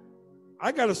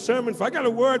I got a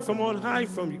word from on high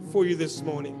for you this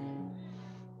morning.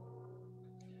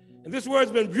 And this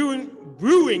word's been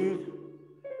brewing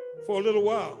for a little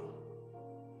while.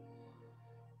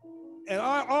 And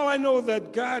all I know is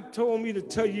that God told me to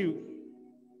tell you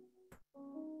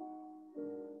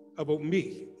about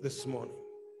me this morning.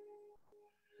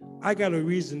 I got a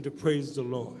reason to praise the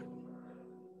Lord.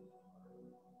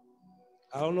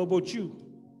 I don't know about you,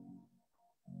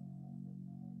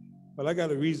 but I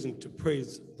got a reason to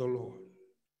praise the Lord.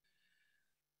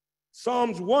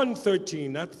 Psalms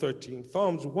 113, not 13,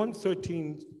 Psalms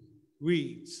 113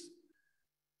 reads,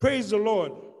 "Praise the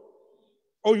Lord,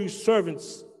 O you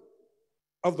servants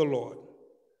of the Lord.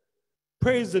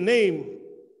 Praise the name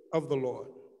of the Lord.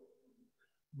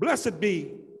 Blessed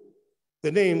be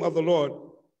the name of the Lord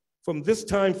from this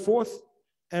time forth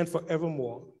and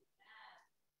forevermore.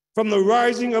 From the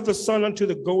rising of the sun unto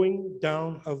the going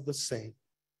down of the same.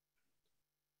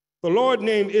 The Lord's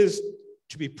name is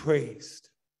to be praised.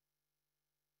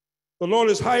 The Lord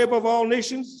is high above all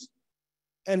nations,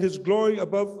 and his glory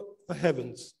above the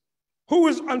heavens. Who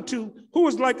is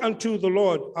like unto the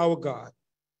Lord our God,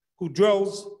 who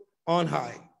dwells on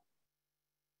high,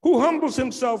 who humbles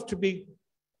himself to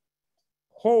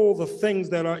behold the things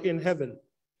that are in heaven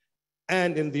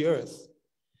and in the earth.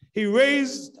 He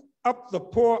raised up the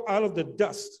poor out of the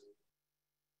dust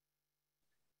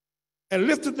and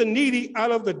lifted the needy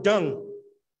out of the dung,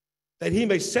 that he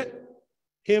may set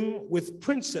him with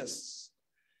princes,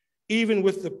 even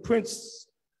with the prince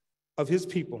of his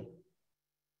people.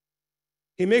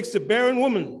 He makes the barren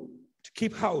woman to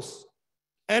keep house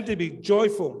and to be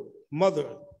joyful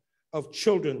mother of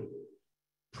children.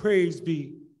 Praise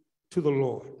be to the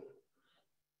Lord."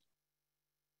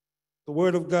 The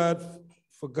word of God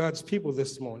for God's people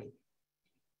this morning.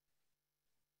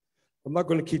 I'm not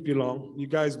going to keep you long. You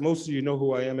guys, most of you know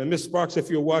who I am. And Miss Sparks, if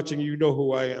you're watching, you know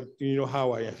who I am. You know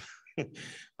how I am.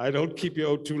 I don't keep you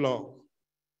out too long.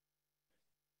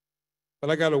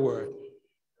 But I got a word.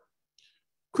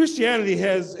 Christianity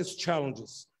has its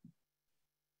challenges.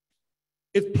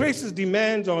 It places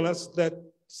demands on us that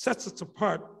sets us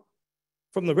apart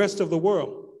from the rest of the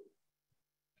world.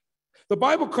 The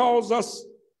Bible calls us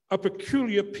a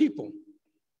peculiar people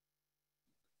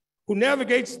who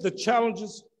navigates the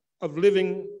challenges of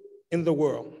living in the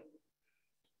world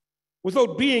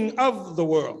without being of the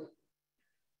world.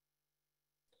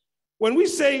 When we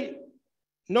say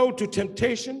no to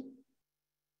temptation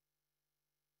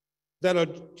that are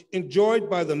enjoyed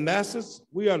by the masses,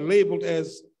 we are labeled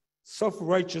as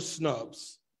self-righteous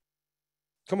snobs.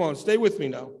 Come on, stay with me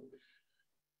now.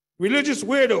 Religious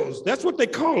weirdos, that's what they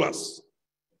call us.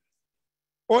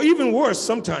 Or even worse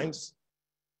sometimes.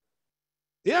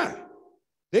 Yeah,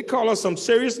 they call us some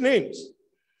serious names.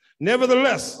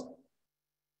 Nevertheless,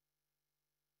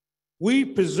 we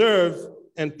preserve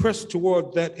and press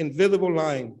toward that invisible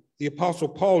line the Apostle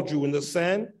Paul drew in the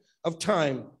sand of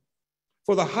time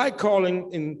for the high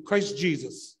calling in Christ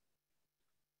Jesus.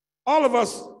 All of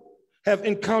us have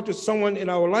encountered someone in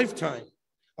our lifetime,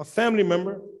 a family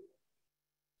member,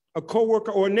 a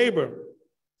coworker or a neighbor,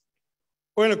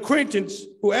 or an acquaintance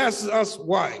who asks us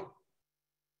why.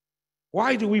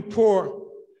 Why do we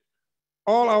pour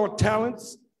all our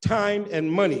talents, time,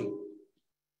 and money,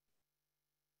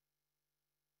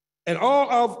 and all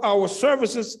of our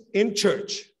services in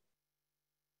church?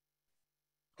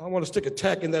 I want to stick a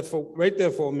tack in that right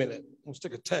there for a minute. I'm going to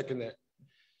stick a tack in there.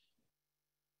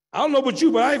 I don't know about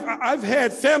you, but I've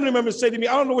had family members say to me,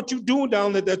 "I don't know what you're doing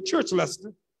down at that church,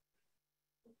 Lester.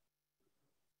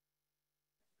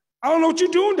 I don't know what you're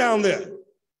doing down there.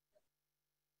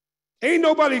 Ain't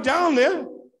nobody down there,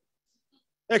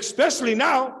 especially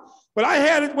now." But I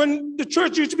had it when the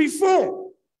church used to be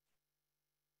full.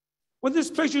 When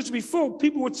this place used to be full,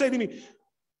 people would say to me,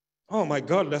 Oh my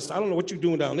God, Lester, I don't know what you're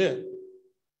doing down there.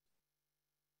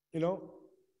 You know,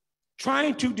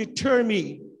 trying to deter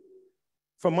me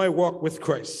from my walk with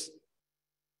Christ.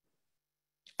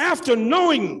 After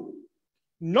knowingly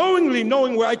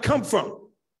knowing where I come from,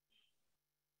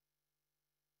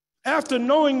 after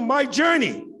knowing my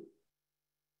journey,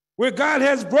 where God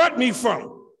has brought me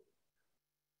from,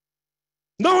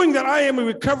 knowing that I am a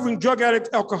recovering drug addict,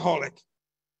 alcoholic,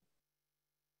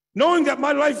 knowing that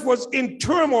my life was in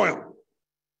turmoil,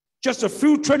 just a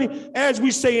few training, as we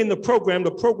say in the program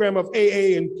of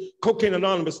AA and Cocaine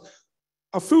Anonymous,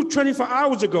 a few 24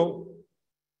 hours ago,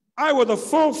 I was a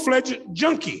full-fledged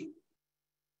junkie.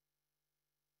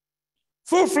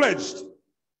 Full-fledged.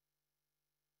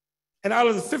 And out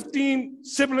of the 15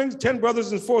 siblings, 10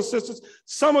 brothers and 4 sisters,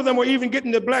 some of them were even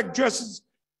getting their black dresses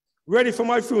ready for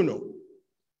my funeral.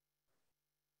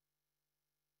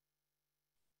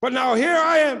 But now here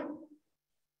I am.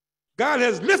 God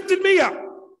has lifted me up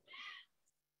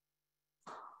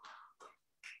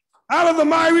out of the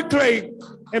miry clay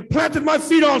and planted my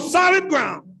feet on solid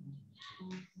ground.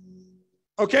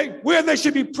 Okay, where they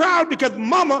should be proud, because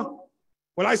mama,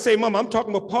 when I say mama, I'm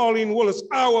talking about Pauline Willis,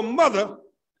 our mother,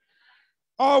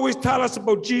 always taught us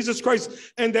about Jesus Christ,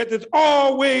 and that there's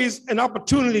always an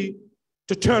opportunity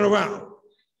to turn around.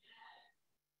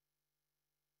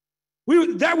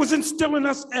 That was instilled in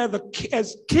us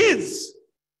as kids.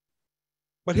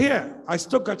 But here, I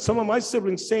still got some of my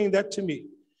siblings saying that to me.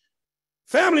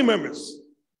 Family members,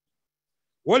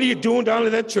 what are you doing down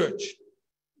at that church?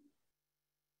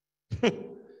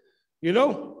 You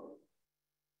know,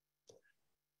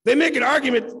 they make an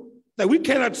argument that we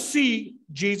cannot see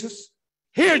Jesus,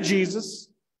 hear Jesus,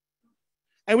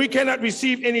 and we cannot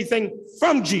receive anything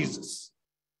from Jesus.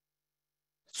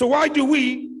 So why do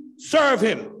we serve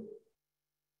him?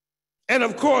 And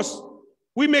of course,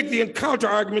 we make the encounter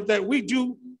argument that we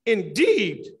do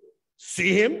indeed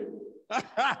see him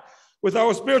with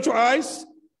our spiritual eyes.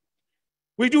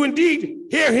 We do indeed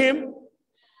hear him,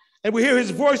 and we hear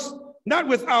his voice not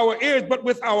with our ears, but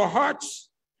with our hearts.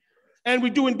 And we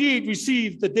do indeed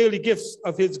receive the daily gifts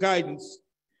of his guidance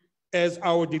as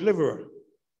our deliverer.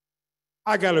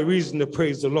 I got a reason to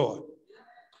praise the Lord.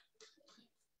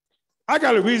 I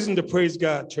got a reason to praise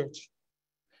God, church.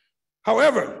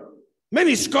 However,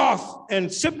 many scoff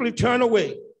and simply turn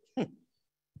away. I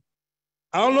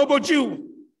don't know about you,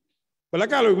 but I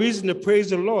got a reason to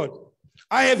praise the Lord.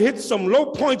 I have hit some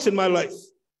low points in my life.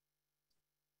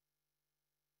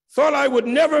 Thought I would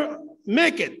never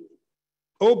make it.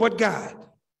 Oh, but God.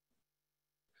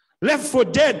 Left for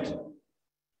dead.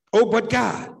 Oh, but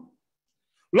God.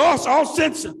 Lost all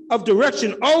sense of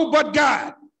direction. Oh, but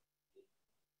God.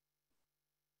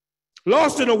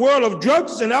 Lost in a world of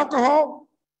drugs and alcohol.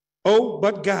 Oh,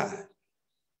 but God.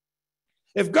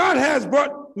 If God has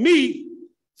brought me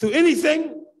through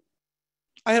anything,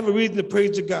 I have a reason to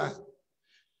praise God.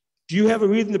 Do you have a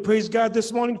reason to praise God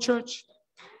this morning, church?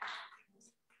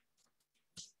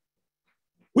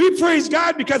 We praise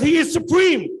God because he is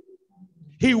supreme.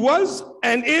 He was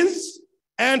and is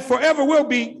and forever will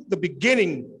be the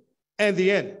beginning and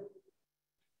the end.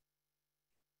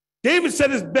 David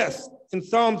said his best in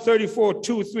Psalm 34,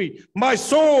 2-3. My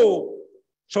soul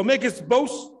shall make its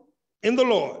boast in the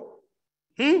Lord.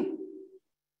 The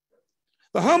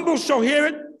humble shall hear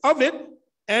it of it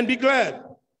and be glad.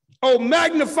 Oh,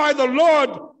 magnify the Lord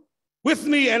with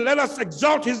me and let us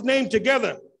exalt his name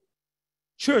together.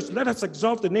 Church, let us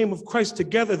exalt the name of Christ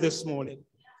together this morning.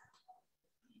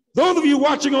 Those of you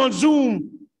watching on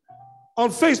Zoom, on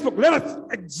Facebook, let us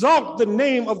exalt the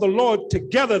name of the Lord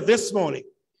together this morning.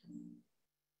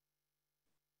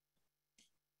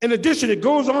 In addition, it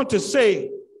goes on to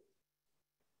say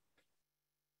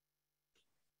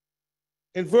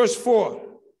in verse 4,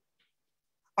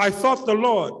 I sought the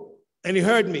Lord, and he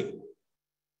heard me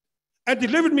and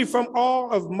delivered me from all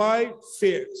of my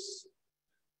fears.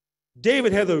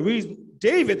 David had a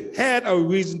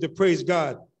reason to praise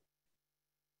God.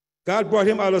 God brought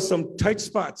him out of some tight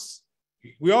spots.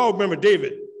 We all remember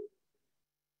David.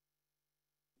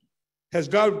 Has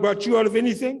God brought you out of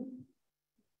anything?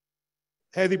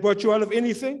 Has he brought you out of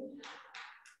anything?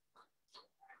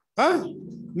 Huh?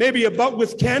 Maybe a bout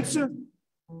with cancer?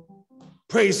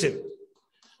 Praise him.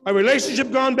 A relationship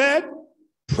gone bad?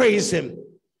 Praise him.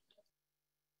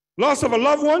 Loss of a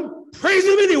loved one? Praise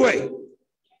him anyway.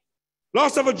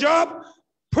 Loss of a job?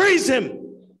 Praise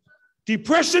him.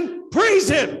 Depression? Praise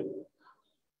him.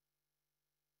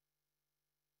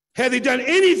 Has he done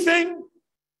anything?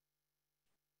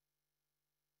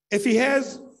 If he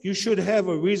has, you should have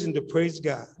a reason to praise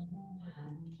God.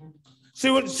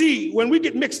 See, when we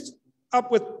get mixed up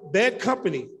with bad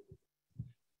company,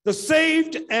 the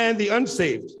saved and the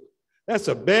unsaved. That's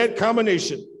a bad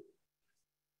combination.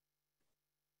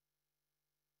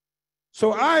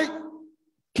 So I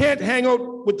can't hang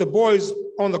out with the boys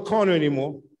on the corner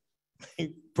anymore.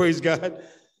 Praise God.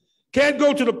 Can't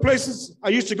go to the places I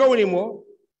used to go anymore.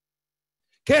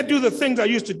 Can't do the things I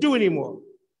used to do anymore.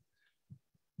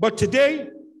 But today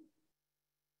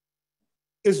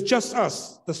is just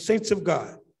us, the saints of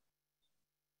God.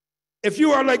 If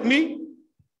you are like me,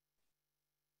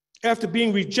 after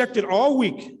being rejected all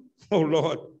week, oh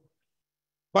Lord,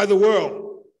 by the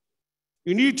world,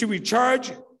 you need to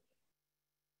recharge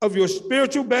of your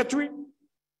spiritual battery.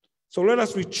 So let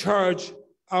us recharge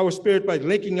our spirit by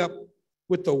linking up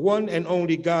with the one and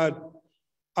only God,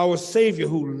 our Savior,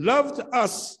 who loved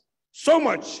us so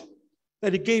much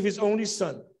that he gave his only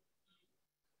son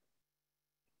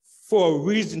for a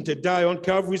reason to die on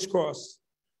Calvary's cross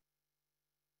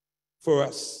for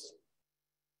us.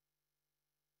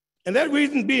 And that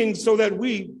reason being so that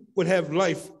we would have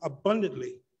life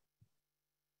abundantly.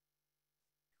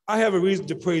 I have a reason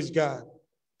to praise God.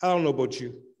 I don't know about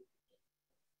you.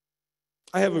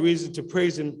 I have a reason to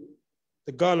praise him,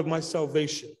 the God of my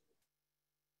salvation.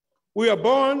 We are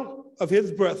born of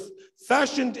his breath,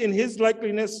 fashioned in his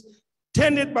likeness,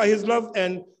 tended by his love,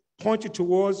 and pointed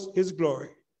towards his glory.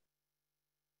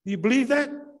 Do you believe that?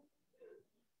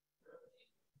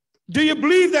 Do you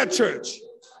believe that, church?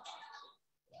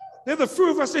 There's a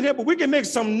few of us in here, but we can make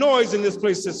some noise in this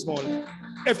place this morning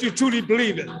if you truly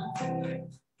believe it.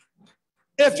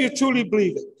 If you truly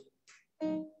believe it.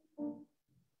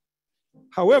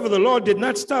 However, the Lord did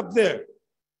not stop there.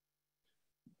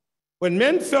 When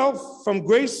men fell from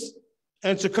grace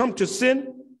and succumbed to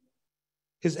sin,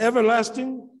 his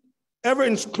everlasting,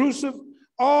 ever-inclusive,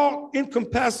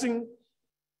 all-encompassing,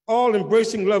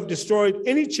 all-embracing love destroyed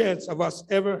any chance of us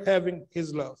ever having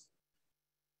his love.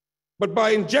 But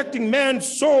by injecting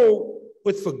man's soul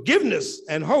with forgiveness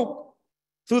and hope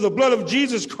through the blood of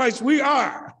Jesus Christ, we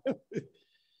are,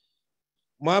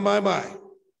 my.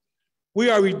 We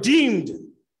are redeemed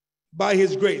by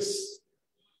his grace,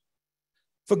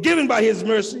 forgiven by his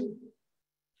mercy,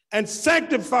 and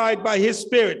sanctified by his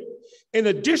spirit. In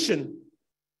addition,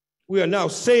 we are now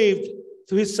saved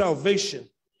through his salvation,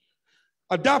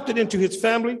 adopted into his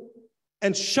family,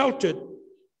 and sheltered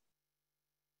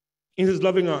in his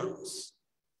loving arms.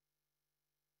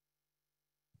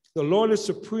 The Lord is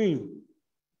supreme.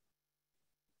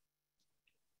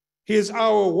 He is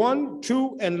our one,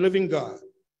 true, and living God.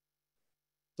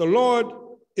 The Lord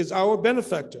is our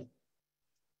benefactor.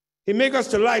 He makes us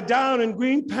to lie down in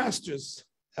green pastures.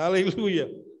 Hallelujah.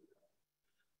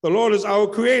 The Lord is our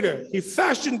creator. He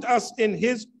fashioned us in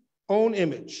his own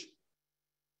image.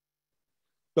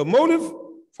 The motive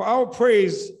for our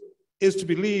praise is to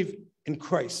believe in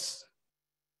Christ.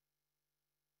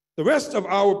 The rest of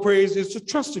our praise is to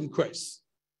trust in Christ.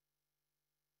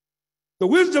 The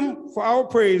wisdom for our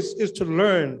praise is to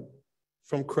learn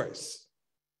from Christ.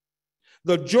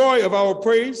 The joy of our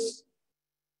praise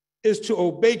is to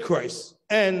obey Christ.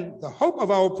 And the hope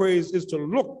of our praise is to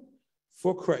look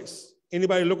for Christ.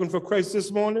 Anybody looking for Christ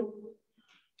this morning?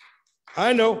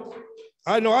 I know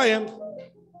I am.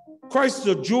 Christ is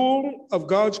a jewel of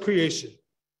God's creation.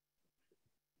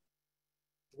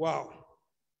 Wow.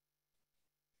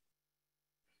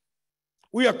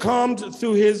 We are calmed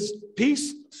through his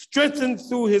peace, strengthened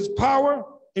through his power,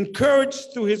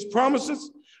 encouraged through his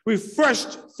promises,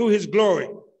 refreshed through his glory,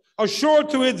 assured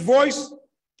through his voice,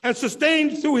 and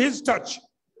sustained through his touch.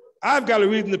 I've got a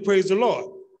reason to praise the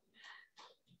Lord.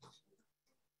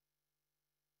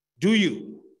 Do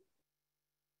you?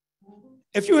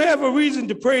 If you have a reason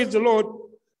to praise the Lord,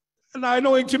 and I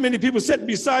know ain't too many people sitting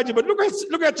beside you, but look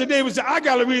at your neighbor and say, I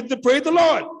got a reason to praise the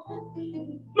Lord.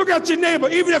 Look at your neighbor,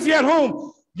 even if you're at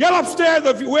home, yell upstairs,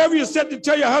 or wherever you're sitting, to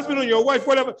tell your husband or your wife,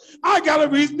 whatever, I got a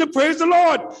reason to praise the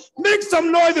Lord. Make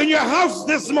some noise in your house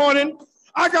this morning.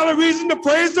 I got a reason to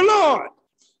praise the Lord.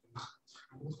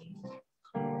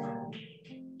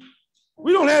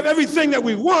 We don't have everything that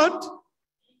we want,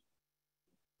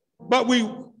 but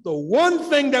the one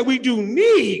thing that we do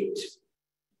need,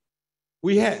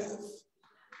 we have.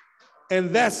 And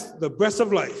that's the breath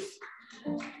of life.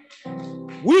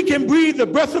 We can breathe the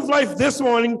breath of life this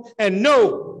morning and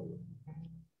know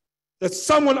that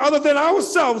someone other than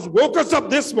ourselves woke us up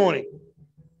this morning.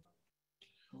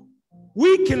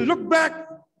 We can look back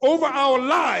over our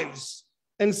lives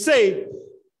and say,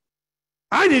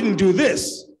 I didn't do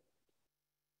this.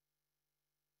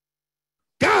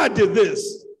 God did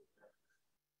this.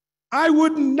 I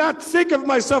would not think of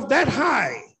myself that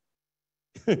high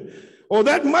or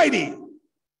that mighty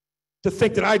to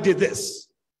think that I did this.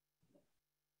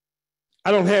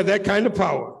 I don't have that kind of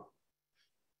power.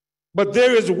 But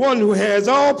there is one who has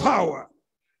all power,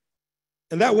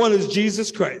 and that one is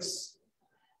Jesus Christ.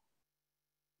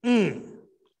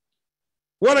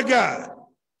 What a God.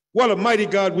 What a mighty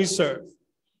God we serve.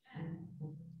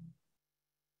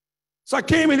 So I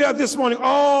came in here this morning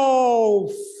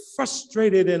all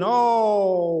frustrated and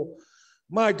all,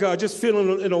 my God, just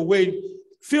feeling in a way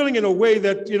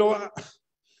that, you know,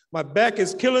 my back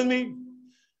is killing me.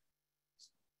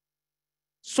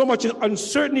 So much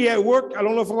uncertainty at work. I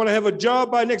don't know if I'm going to have a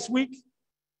job by next week.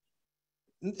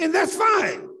 And that's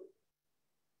fine.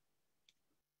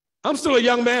 I'm still a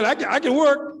young man. I can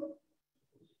work.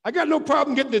 I got no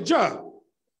problem getting a job.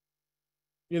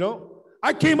 You know,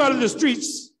 I came out of the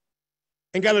streets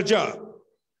and got a job.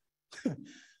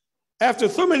 After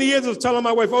so many years of telling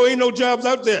my wife, oh, ain't no jobs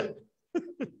out there.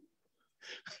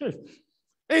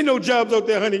 Ain't no jobs out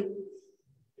there, honey.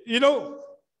 You know,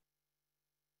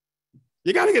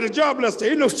 you got to get a job, Lester.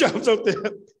 Ain't no jobs out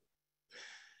there.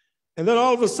 And then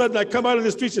all of a sudden, I come out of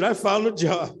the streets and I found a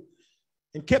job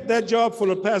and kept that job for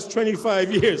the past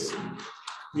 25 years.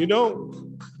 You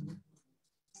know,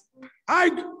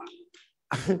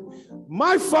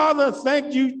 my father,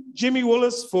 thank you, Jimmy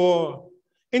Willis, for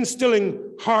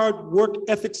instilling hard work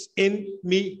ethics in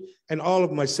me and all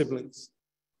of my siblings.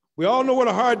 We all know what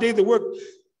a hard day at work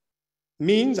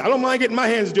means. I don't mind getting my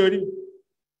hands dirty.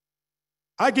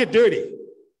 I get dirty.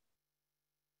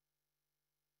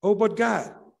 Oh, but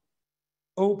God.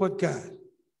 Oh, but God.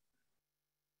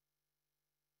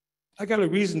 I got a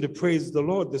reason to praise the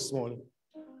Lord this morning.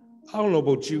 I don't know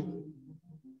about you.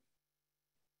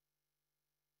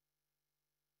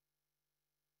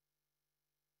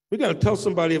 We got to tell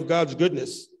somebody of God's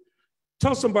goodness.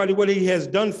 Tell somebody what he has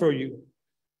done for you.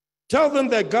 Tell them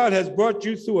that God has brought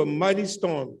you through a mighty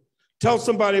storm. Tell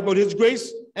somebody about his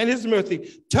grace and his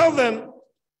mercy. Tell them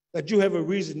that you have a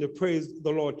reason to praise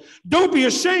the Lord. Don't be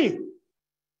ashamed.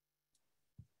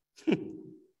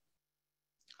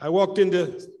 I walked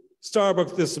into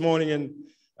Starbucks this morning,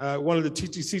 and one of the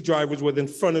TTC drivers was in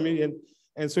front of me,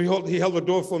 and so he held the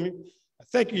door for me.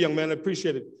 Thank you, young man, I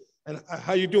appreciate it. And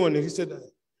how you doing? And he said,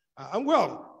 I'm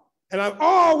well. And I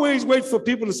always wait for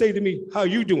people to say to me, how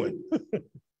you doing?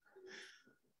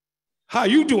 How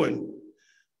you doing?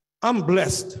 I'm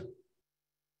blessed.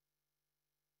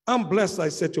 I'm blessed, I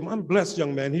said to him. I'm blessed,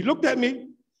 young man. He looked at me,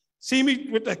 see me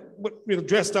with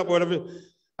dressed up or whatever.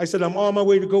 I said, I'm on my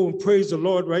way to go and praise the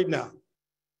Lord right now.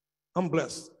 I'm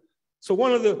blessed. So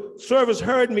one of the servers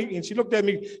heard me, and she looked at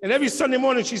me, and every Sunday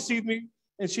morning she sees me,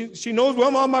 and she knows well,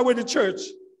 I'm on my way to church.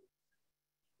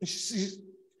 And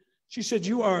she said,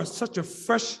 you are such a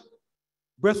fresh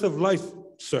breath of life,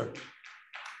 sir.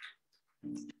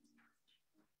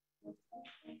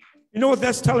 You know what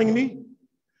that's telling me?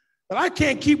 That I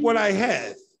can't keep what I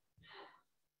have.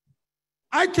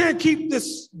 I can't keep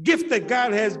this gift that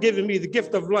God has given me, the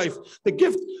gift of life, the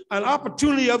gift, an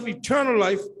opportunity of eternal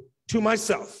life to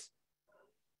myself.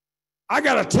 I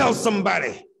got to tell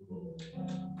somebody.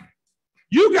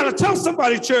 You got to tell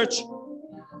somebody, church.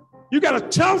 You got to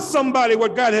tell somebody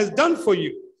what God has done for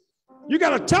you. You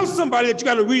got to tell somebody that you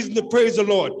got a reason to praise the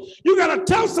Lord. You got to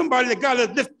tell somebody that God has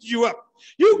lifted you up.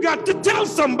 You got to tell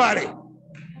somebody.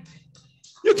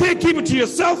 You can't keep it to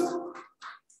yourself.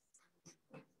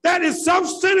 That is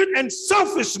self-centered and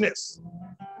selfishness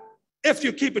if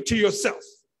you keep it to yourself.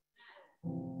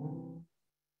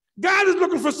 God is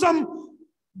looking for some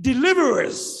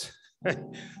deliverers.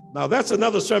 Now, that's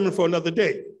another sermon for another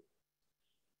day.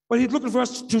 But he's looking for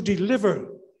us to deliver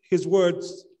his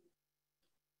words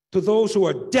to those who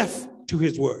are deaf to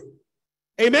his word.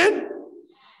 Amen?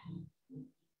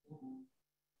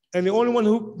 And the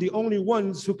only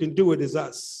ones who can do it is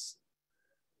us,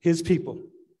 his people.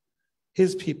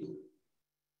 His people.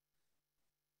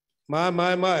 My.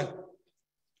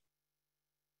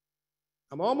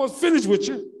 I'm almost finished with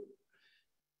you.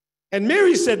 And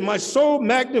Mary said, my soul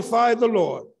magnified the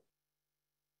Lord,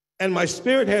 and my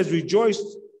spirit has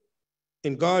rejoiced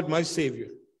in God, my Savior.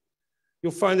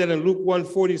 You'll find that in Luke 1,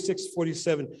 46,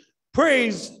 47.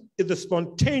 Praise is the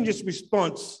spontaneous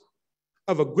response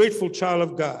of a grateful child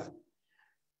of God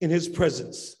in his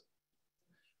presence.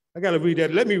 I got to read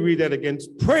that. Let me read that again.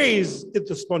 Praise is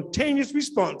the spontaneous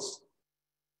response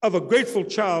of a grateful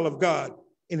child of God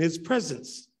in his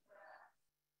presence.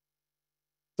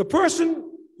 The person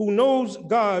who knows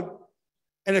God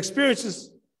and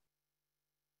experiences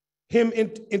him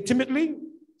intimately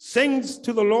sings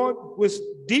to the Lord with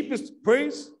deepest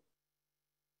praise.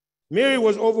 Mary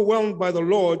was overwhelmed by the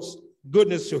Lord's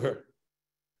goodness to her.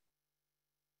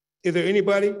 Is there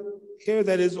anybody here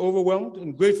that is overwhelmed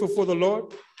and grateful for the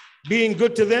Lord being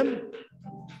good to them?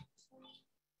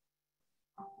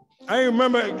 I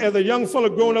remember as a young fellow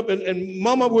growing up, and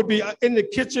Mama would be in the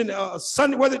kitchen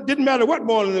Sunday, whether it didn't matter what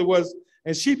morning it was,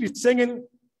 and she'd be singing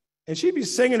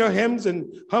her hymns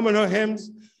and humming her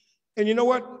hymns. And you know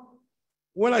what?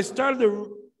 When I started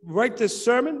to write this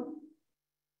sermon,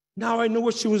 now I know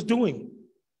what she was doing.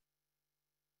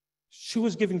 She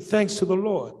was giving thanks to the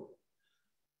Lord.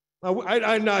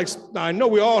 I know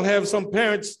we all have some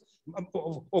parents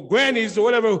or grannies or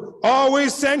whatever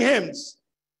always sang hymns.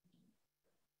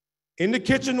 In the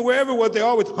kitchen, wherever, what they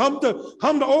always hummed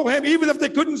the old hymn. Even if they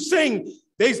couldn't sing,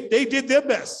 they did their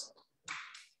best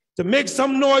to make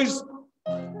some noise,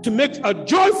 to make a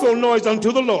joyful noise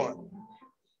unto the Lord.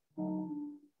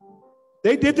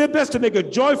 They did their best to make a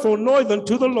joyful noise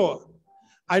unto the Lord.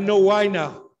 I know why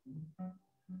now.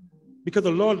 Because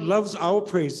the Lord loves our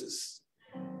praises.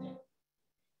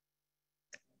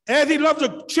 As he loves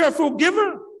a cheerful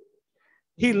giver,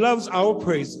 he loves our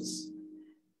praises.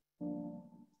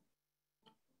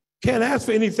 Can't ask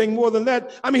for anything more than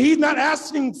that. I mean, he's not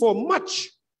asking for much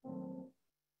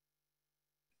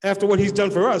after what he's done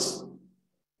for us.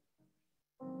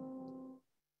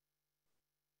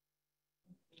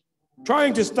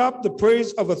 Trying to stop the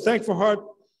praise of a thankful heart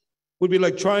would be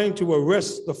like trying to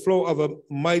arrest the flow of a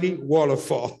mighty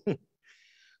waterfall.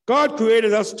 God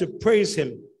created us to praise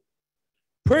him.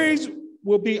 Praise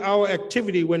will be our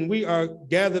activity when we are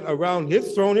gathered around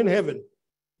his throne in heaven.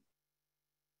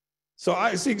 So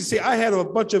I had a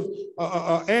bunch of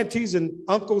aunties and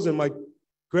uncles and my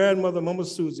grandmother, Mama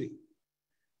Susie.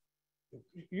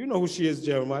 You know who she is,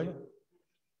 Jeremiah.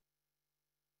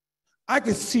 I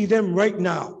can see them right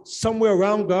now, somewhere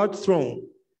around God's throne,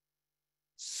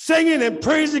 singing and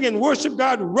praising and worship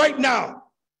God right now.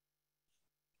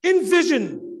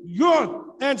 Envision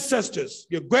your ancestors,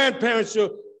 your grandparents, your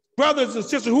brothers and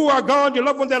sisters who are gone, your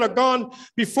loved ones that are gone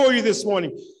before you this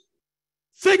morning.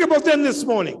 Think about them this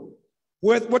morning,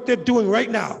 what they're doing right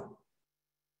now,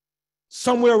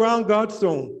 somewhere around God's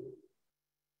throne.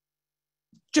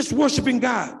 Just worshiping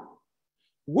God,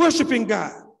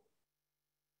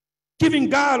 giving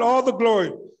God all the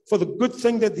glory for the good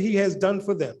thing that he has done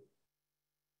for them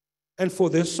and for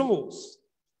their souls.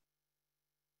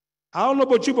 I don't know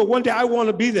about you, but one day I want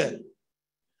to be there.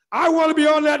 I want to be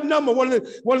on that number. One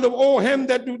of the old hymns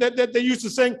that they used to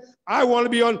sing, I want to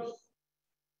be on.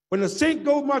 When the saint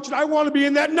goes marching, I want to be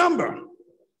in that number.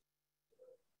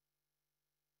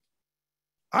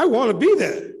 I want to be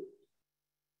there.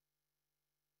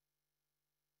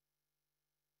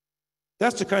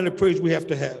 That's the kind of praise we have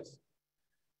to have.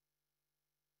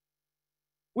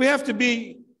 We have to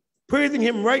be praising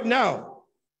him right now.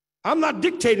 I'm not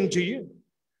dictating to you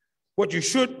what you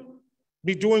should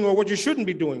be doing or what you shouldn't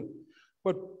be doing,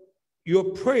 but your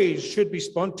praise should be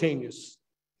spontaneous.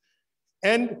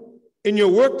 And in your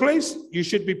workplace, you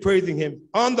should be praising him.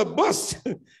 On the bus,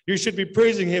 you should be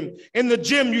praising him. In the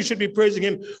gym, you should be praising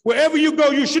him. Wherever you go,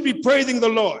 you should be praising the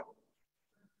Lord.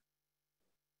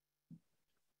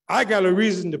 I got a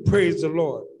reason to praise the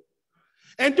Lord.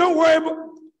 And don't worry about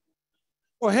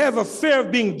or have a fear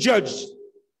of being judged,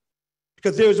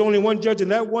 because there is only one judge,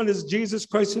 and that one is Jesus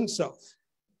Christ himself.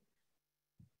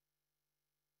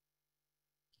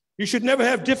 You should never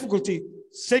have difficulty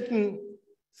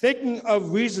thinking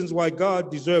of reasons why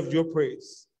God deserves your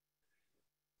praise.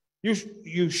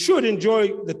 You should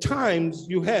enjoy the times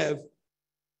you have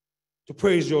to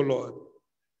praise your Lord.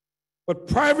 But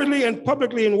privately and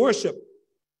publicly in worship,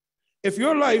 if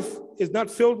your life is not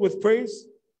filled with praise,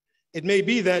 it may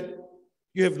be that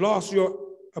you have lost your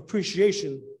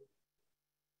appreciation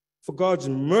for God's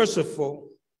merciful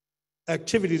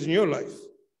activities in your life.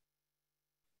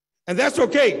 And that's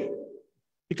okay,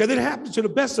 because it happens to the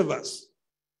best of us.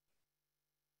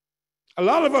 A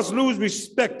lot of us lose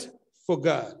respect for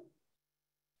God.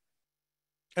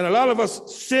 And a lot of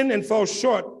us sin and fall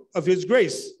short of his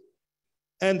grace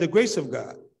and the grace of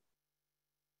God.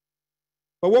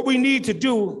 But what we need to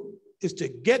do is to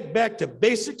get back to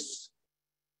basics.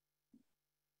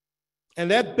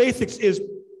 And that basics is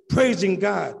praising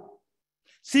God.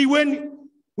 See, when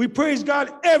we praise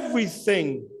God,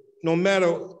 everything, no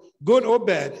matter good or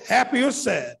bad, happy or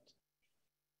sad,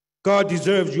 God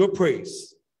deserves your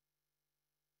praise.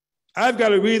 I've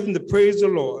got a reason to praise the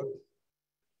Lord.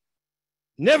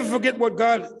 Never forget what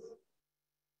God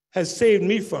has saved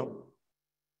me from.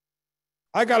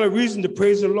 I got a reason to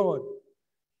praise the Lord.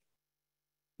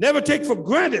 Never take for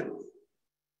granted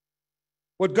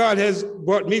what God has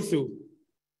brought me through.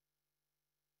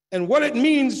 And what it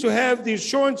means to have the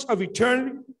assurance of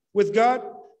eternity with God,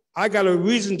 I got a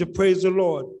reason to praise the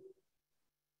Lord.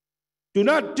 Do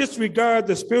not disregard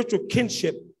the spiritual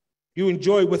kinship you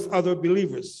enjoy with other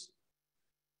believers.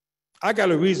 I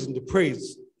got a reason to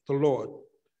praise the Lord.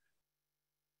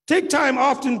 Take time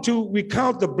often to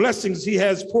recount the blessings he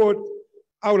has poured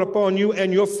out upon you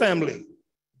and your family.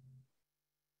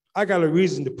 I got a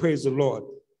reason to praise the Lord.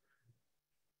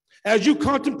 As you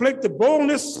contemplate the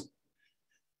boldness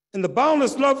and the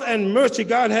boundless love and mercy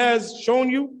God has shown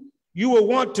you, you will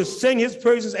want to sing his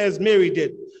praises as Mary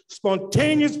did.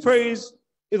 Spontaneous praise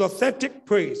is authentic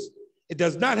praise. It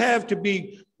does not have to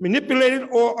be manipulated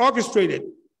or orchestrated.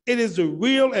 It is a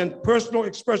real and personal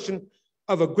expression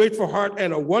of a grateful heart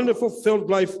and a wonderful filled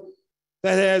life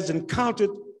that has encountered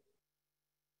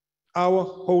our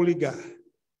holy God.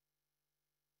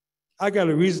 I got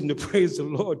a reason to praise the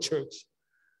Lord, church.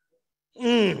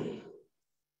 I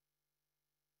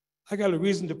got a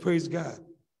reason to praise God.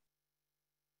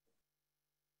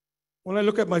 When I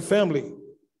look at my family,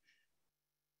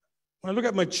 when I look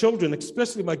at my children,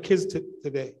 especially my kids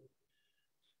today,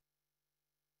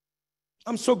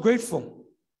 I'm so grateful.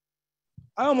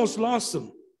 I almost lost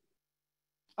them.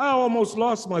 I almost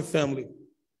lost my family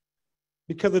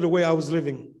because of the way I was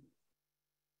living.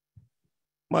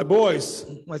 My boys,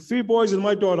 my 3 boys and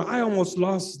my daughter, I almost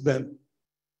lost them.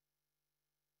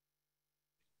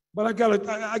 But I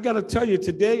gotta tell you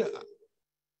today,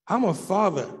 I'm a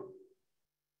father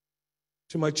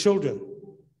to my children.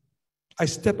 I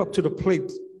step up to the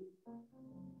plate.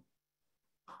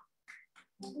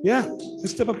 Yeah, I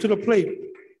step up to the plate.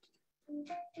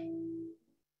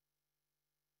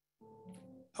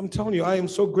 I'm telling you, I am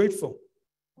so grateful.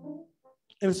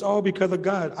 And it's all because of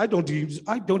God. I don't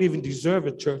even deserve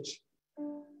it, church.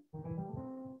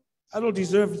 I don't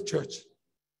deserve it, church.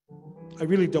 I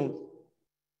really don't.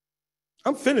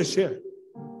 I'm finished here.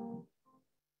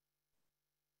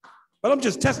 But I'm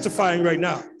just testifying right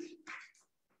now.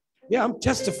 Yeah, I'm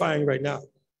testifying right now.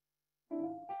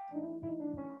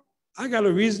 I got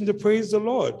a reason to praise the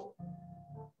Lord.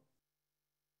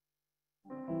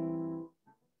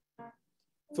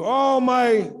 For all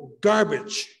my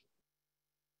garbage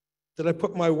that I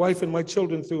put my wife and my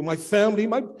children through, my family,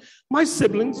 my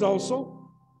siblings also,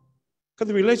 because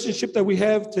the relationship that we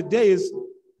have today is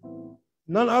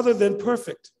none other than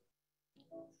perfect.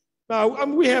 Now,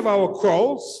 we have our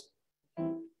quarrels.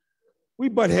 We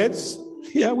butt heads.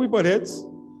 Yeah, we butt heads.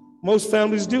 Most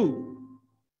families do.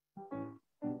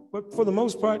 But for the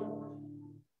most part,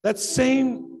 that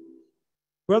same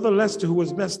Brother Lester who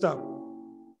was messed up,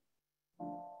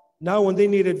 now when they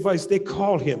need advice, they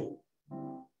call him.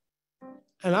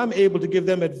 And I'm able to give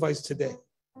them advice today.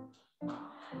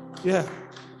 Yeah.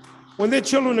 When their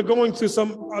children are going through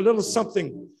a little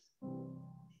something,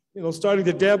 starting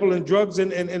to dabble in drugs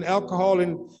and alcohol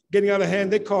and getting out of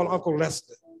hand, they call Uncle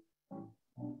Lester.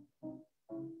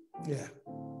 Yeah.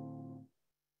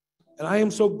 And I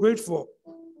am so grateful.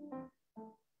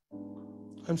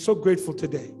 I'm so grateful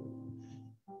today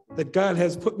that God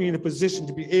has put me in a position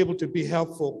to be able to be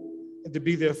helpful and to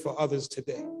be there for others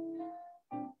today.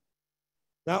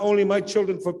 Not only my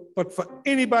children, but for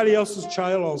anybody else's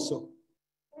child also.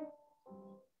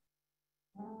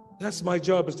 That's my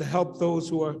job, is to help those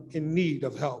who are in need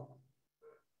of help.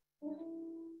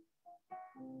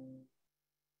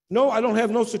 No, I don't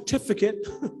have no certificate.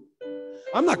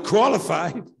 I'm not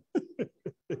qualified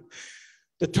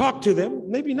to talk to them,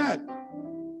 maybe not.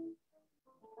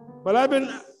 But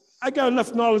I got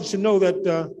enough knowledge to know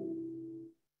that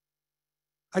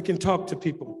I can talk to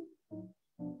people.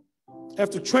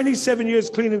 After 27 years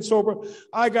clean and sober,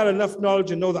 I got enough knowledge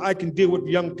to know that I can deal with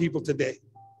young people today.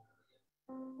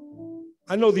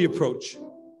 I know the approach.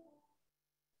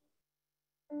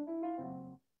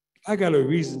 I got a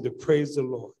reason to praise the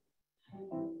Lord.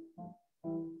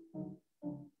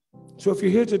 So if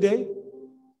you're here today,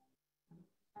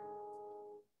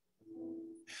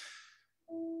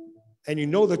 and you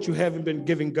know that you haven't been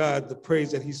giving God the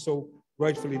praise that he so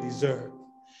rightfully deserves,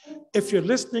 if you're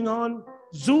listening on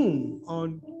Zoom,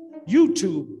 on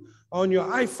YouTube, on your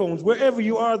iPhones, wherever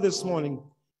you are this morning,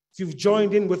 if you've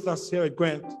joined in with us here at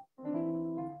Grant,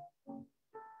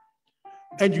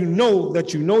 and you know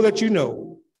that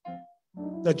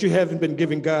you haven't been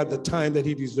giving God the time that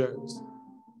he deserves,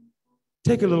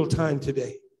 take a little time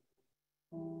today.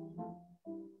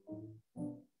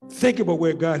 Think about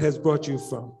where God has brought you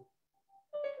from.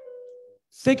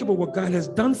 Think about what God has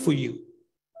done for you,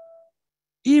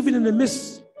 even in the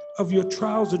midst of your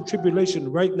trials and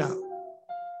tribulation right now.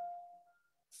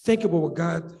 Think about what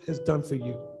God has done for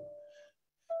you.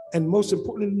 And most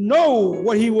importantly, know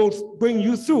what he will bring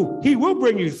you through. He will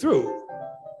bring you through.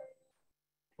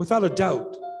 Without a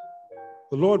doubt,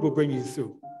 the Lord will bring you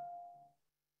through.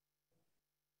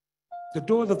 The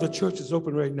doors of the church is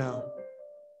open right now.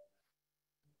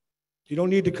 You don't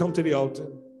need to come to the altar.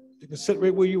 You can sit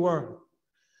right where you are.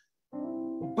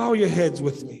 Bow your heads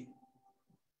with me.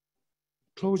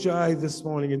 Close your eyes this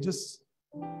morning and just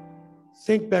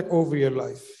think back over your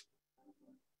life.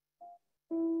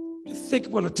 Think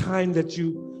about a time that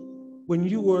when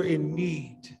you were in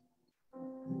need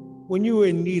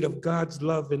of God's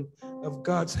love and of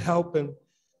God's help, and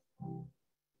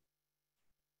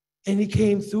He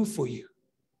came through for you.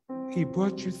 He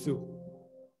brought you through.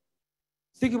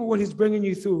 Think about what He's bringing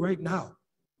you through right now.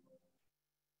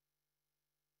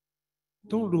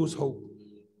 Don't lose hope.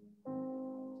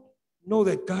 Know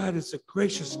that God is a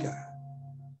gracious God.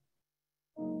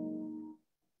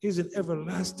 He's an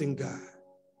everlasting God.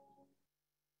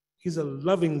 He's a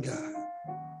loving God.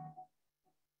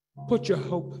 Put your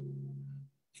hope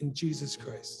in Jesus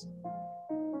Christ.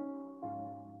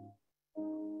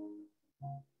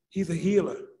 He's the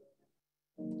healer.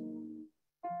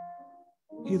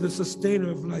 He's the sustainer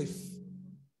of life.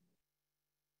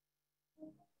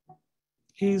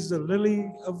 He's the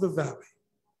lily of the valley,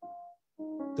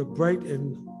 the bright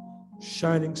and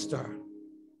shining star.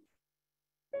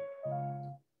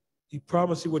 He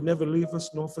promised He would never leave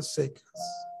us nor forsake us.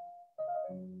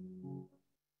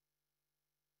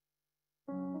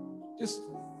 Just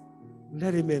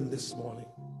let Him in this morning.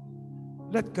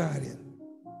 Let God in.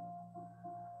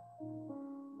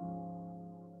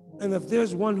 And if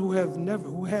there's one who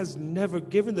has never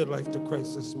given their life to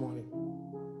Christ this morning,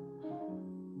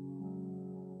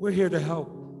 we're here to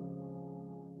help.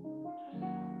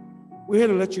 We're here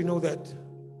to let you know that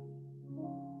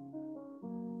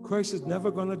Christ is never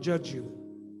going to judge you.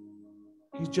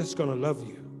 He's just going to love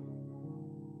you.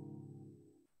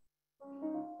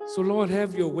 So Lord,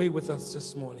 have your way with us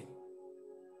this morning.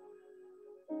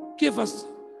 Give us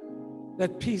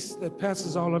that peace that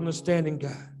passes all understanding,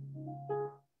 God.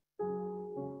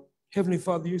 Heavenly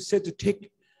Father, you said to take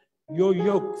your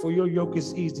yoke, for your yoke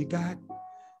is easy, God.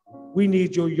 We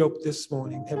need your yoke this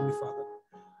morning, Heavenly Father.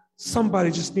 Somebody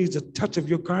just needs a touch of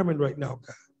your garment right now,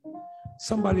 God.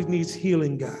 Somebody needs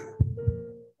healing, God.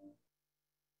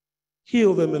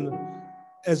 Heal them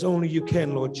as only you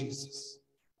can, Lord Jesus.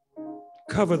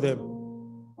 Cover them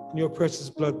in your precious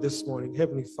blood this morning.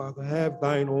 Heavenly Father, have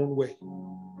thine own way.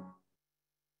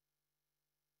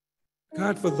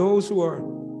 God, for those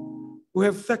who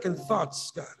have second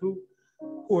thoughts, God, who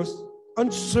are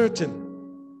uncertain,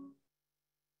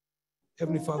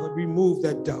 Heavenly Father, remove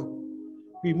that doubt.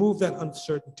 Remove that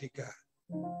uncertainty, God.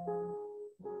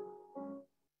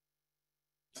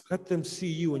 Let them see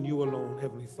you and you alone,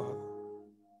 Heavenly Father.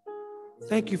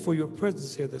 Thank you for your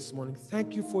presence here this morning.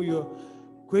 Thank you for your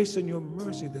grace and your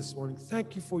mercy this morning.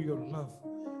 Thank you for your love.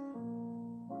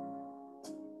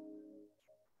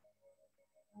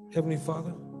 Heavenly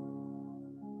Father,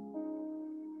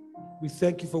 we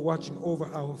thank you for watching over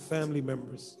our family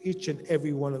members, each and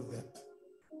every one of them.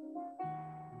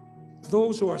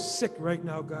 Those who are sick right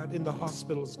now, God, in the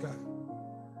hospitals, God.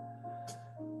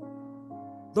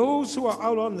 Those who are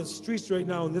out on the streets right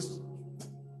now in this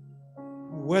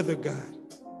weather, God.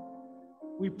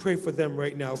 We pray for them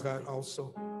right now, God,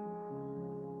 also.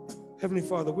 Heavenly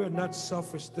Father, we're not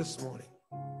selfish this morning.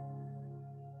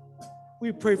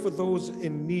 We pray for those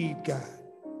in need, God.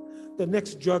 The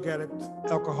next drug addict,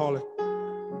 alcoholic.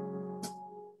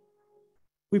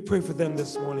 We pray for them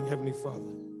this morning, Heavenly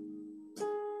Father.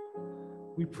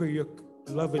 We pray your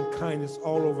love and kindness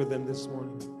all over them this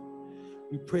morning.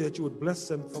 We pray that you would bless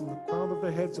them from the crown of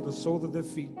their heads to the sole of their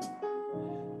feet.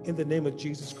 In the name of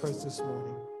Jesus Christ this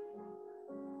morning.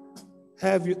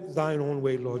 Have thine own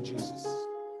way, Lord Jesus.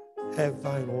 Have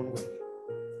thine own way.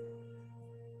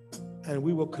 And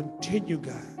we will continue,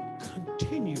 God,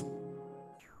 continue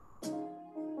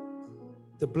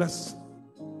to bless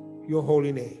your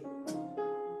holy name.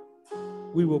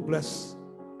 We will bless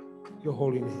your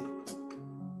holy name.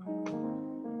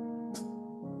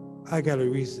 I got a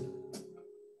reason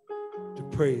to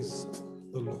praise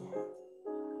the Lord.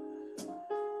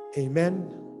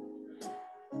 Amen,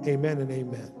 amen, and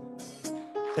amen.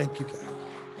 Thank you, God.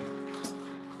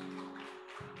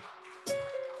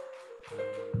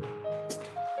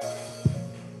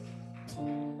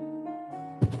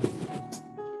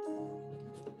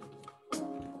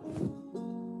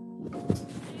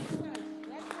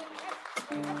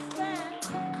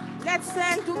 Let's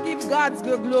stand to give God's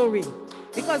glory.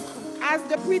 Because as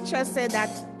the preacher said that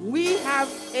we have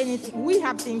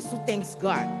things to thank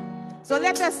God. So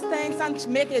let us thank and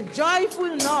make a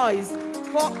joyful noise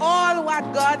for all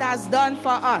what God has done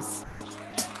for us.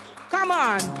 Come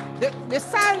on. The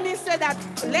psalmist said that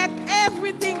let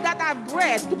everything that have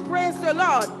breath to praise the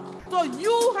Lord. So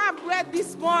you have breath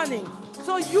this morning.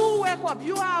 So you wake up.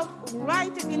 You are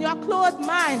right in your closed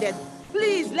minded.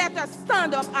 Please let us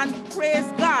stand up and praise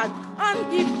God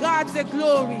and give God the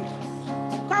glory.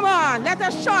 Come on, let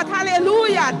us shout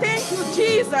hallelujah. Thank you,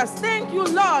 Jesus. Thank you,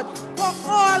 Lord, for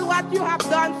all what you have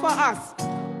done for us.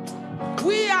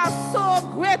 We are so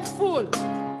grateful.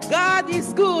 God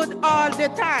is good all the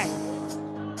time.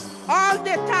 All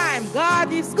the time,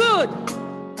 God is good.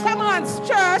 Come on,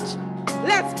 church,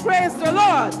 let's praise the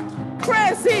Lord.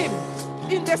 Praise Him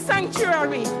in the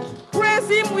sanctuary. Praise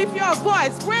Him with your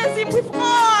voice. Praise Him with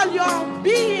all your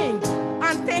being.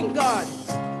 And thank God.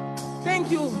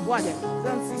 Thank you, brothers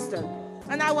and sisters.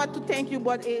 And I want to thank you,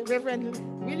 Reverend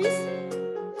Willis,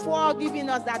 for giving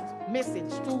us that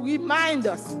message to remind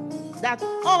us that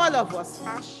all of us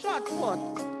are short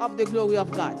of the glory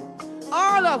of God.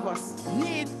 All of us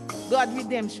need God's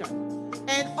redemption.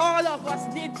 And all of us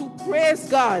need to praise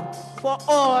God for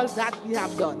all that we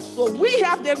have done. So we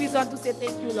have the reason to say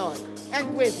thank you, Lord,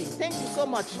 and praise Him. Thank you so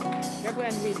much,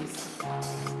 Reverend Willis.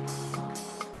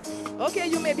 Okay,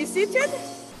 you may be seated.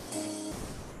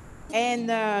 And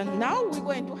now we're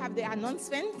going to have the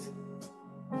announcement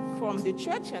from the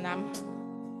church. And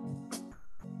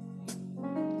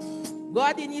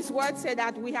God in His word said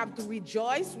that we have to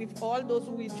rejoice with all those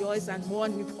who rejoice and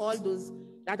mourn with all those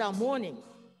that are mourning,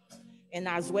 and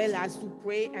as well as to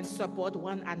pray and support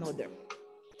one another.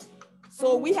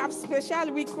 So we have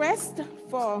special requests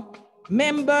for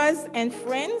members and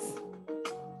friends.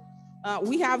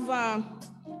 We have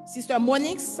Sister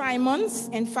Monique Simons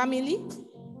and family,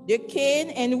 the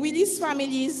Kane and Willis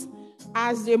families,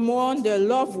 as they mourn their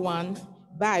loved one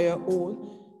by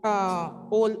old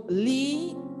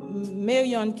Lee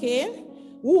Marion Kane,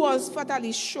 who was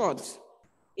fatally shot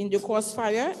in the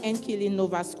crossfire and killed in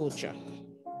Nova Scotia.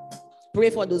 Pray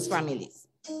for those families.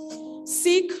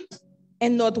 Sick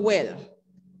and not well.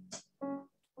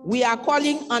 We are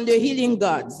calling on the healing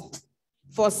gods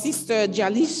for Sister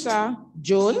Jalisha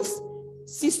Jones,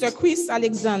 Sister Chris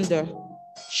Alexander,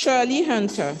 Shirley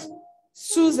Hunter,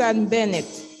 Susan Bennett,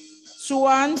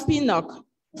 Suan Pinnock,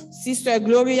 Sister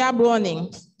Gloria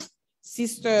Browning,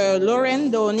 Sister Lauren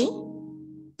Doney,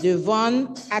 the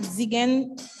Von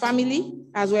Adzigan family,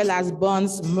 as well as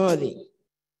Bonds Merlin.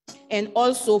 And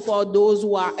also for those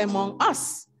who are among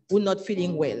us who are not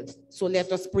feeling well. So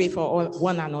let us pray for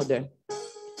one another.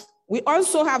 We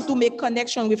also have to make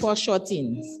connection with our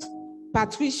short-ins.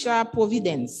 Patricia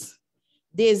Providence,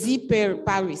 Daisy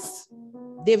Paris,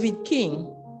 David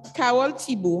King, Carol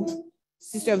Thibault,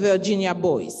 Sister Virginia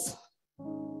Boyce.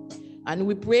 And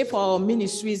we pray for our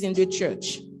ministries in the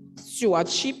church,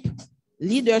 stewardship,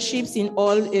 leaderships in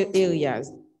all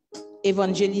areas,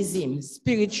 evangelism,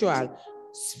 spiritual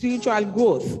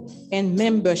growth, and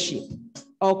membership,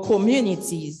 our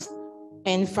communities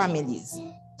and families.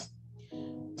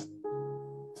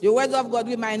 The word of God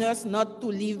reminds us not to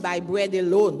live by bread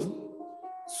alone.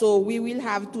 So we will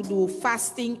have to do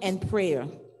fasting and prayer.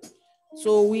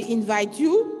 So we invite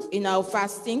you in our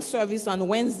fasting service on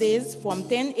Wednesdays from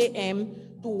 10 a.m.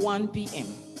 to 1 p.m.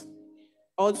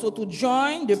 Also to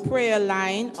join the prayer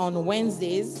line on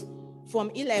Wednesdays from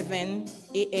 11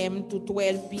 a.m. to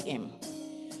 12 p.m.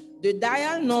 The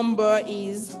dial number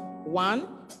is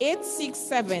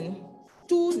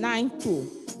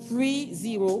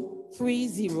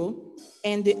 1-867-292-3030,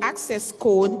 and the access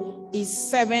code is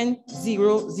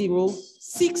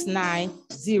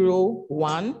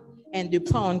 7006901 and the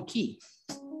pound key.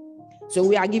 So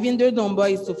we are giving the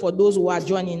number for those who are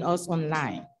joining us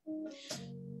online.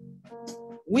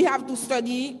 We have to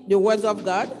study the words of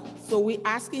God. So we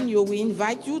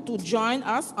invite you to join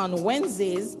us on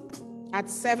Wednesdays at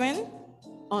 7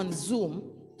 on Zoom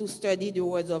to study the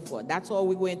words of God. That's how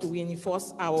we're going to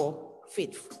reinforce our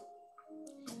faith.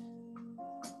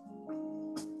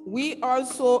 We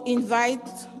also invite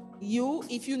you,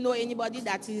 if you know anybody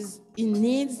that is in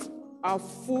need of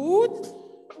food.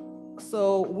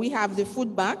 So we have the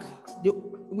food bank,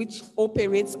 which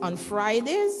operates on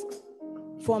Fridays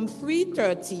from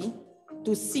 3:30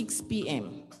 to 6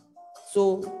 p.m.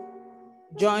 So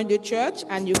join the church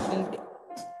and you can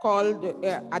call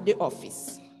at the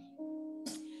office.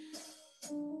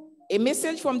 A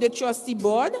message from the trustee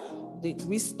board,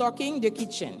 restocking the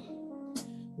kitchen.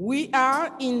 We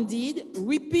are indeed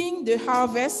reaping the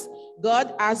harvest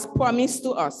God has promised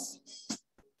to us.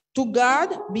 To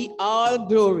God be all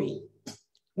glory.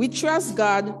 We trust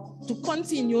God to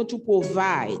continue to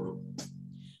provide.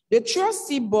 The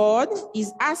trustee board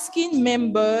is asking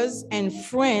members and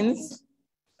friends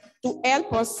to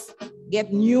help us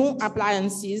get new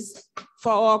appliances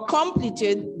for our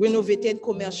completed, renovated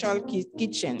commercial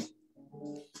kitchen.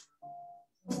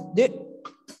 The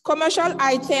commercial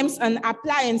items and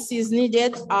appliances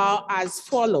needed are as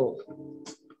follows.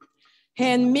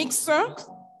 hand mixer,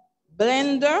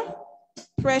 blender,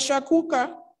 pressure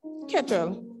cooker,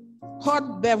 kettle,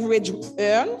 hot beverage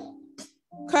urn,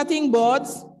 cutting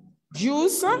boards,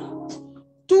 juicer,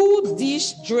 2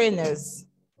 dish drainers,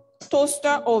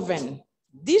 toaster oven,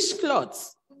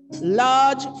 dishcloths,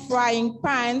 large frying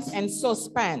pans and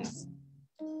saucepans.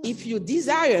 If you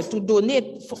desire to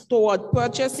donate toward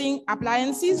purchasing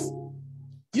appliances,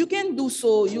 you can do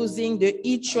so using the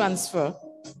e-transfer,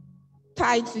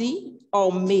 tightly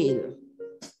or mail.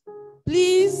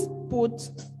 Please put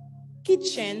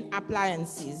kitchen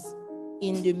appliances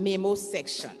in the memo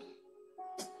section.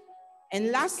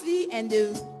 And lastly, and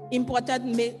the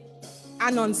important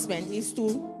announcement is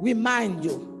to remind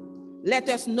you, let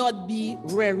us not be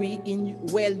weary in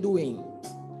well-doing.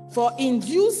 For in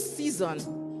due season,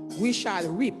 we shall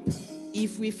reap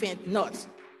if we faint not.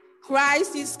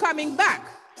 Christ is coming back,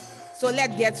 so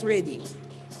let's get ready.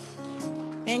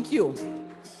 Thank you.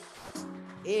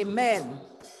 Amen.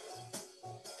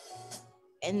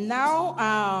 And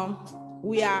now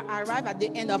we are arrived at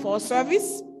the end of our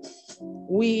service.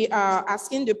 We are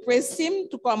asking the praise team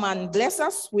to come and bless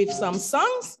us with some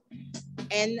songs,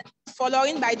 and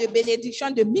following by the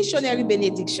benediction, the missionary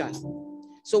benediction.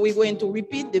 So we're going to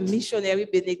repeat the missionary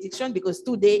benediction because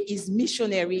today is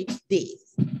missionary day.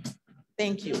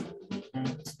 Thank you.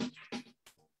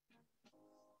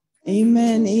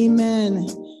 Amen, amen.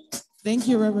 Thank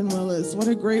you, Reverend Willis. What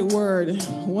a great word.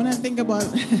 When I think about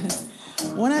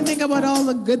all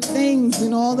the good things,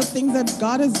 all the things that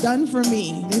God has done for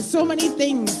me, there's so many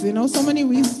things, so many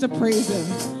reasons to praise him.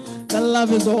 The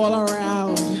love is all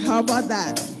around. How about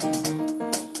that?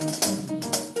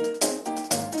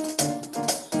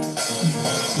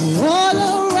 All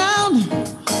around,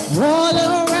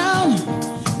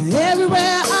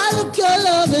 everywhere I look, your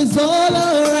love is all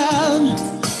around,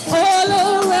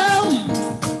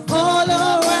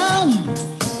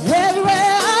 everywhere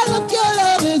I look, your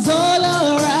love is all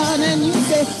around, and you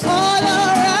say all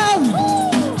around,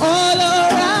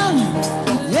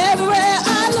 everywhere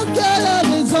I look, your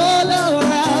love is all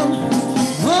around,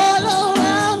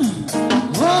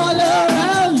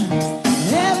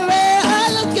 everywhere I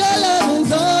look, your love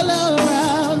is all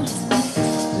around.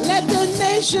 Let the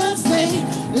nations sing,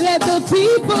 let the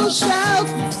people shout.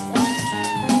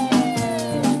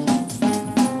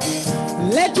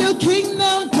 Let your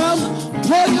kingdom come,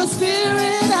 pour your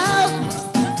spirit out,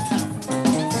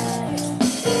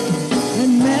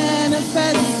 and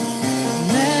manifest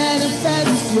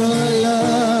your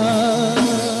love.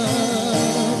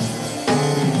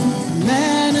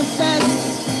 Manifest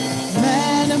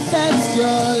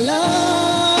your love.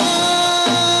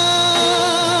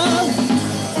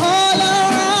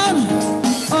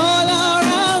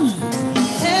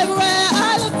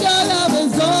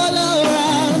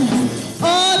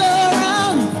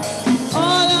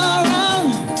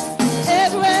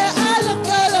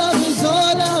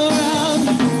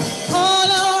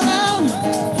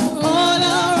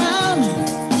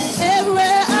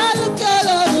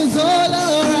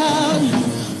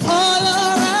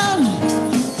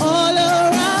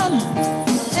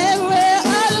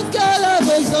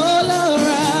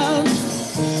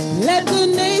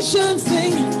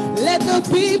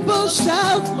 People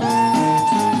shout,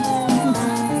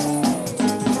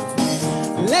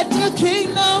 let your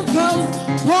kingdom come,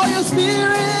 pour your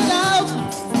spirit out,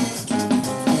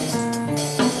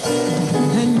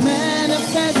 and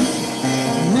manifest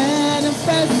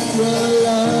your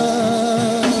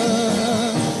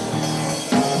love.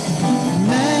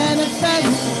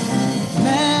 Manifest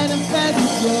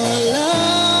your love.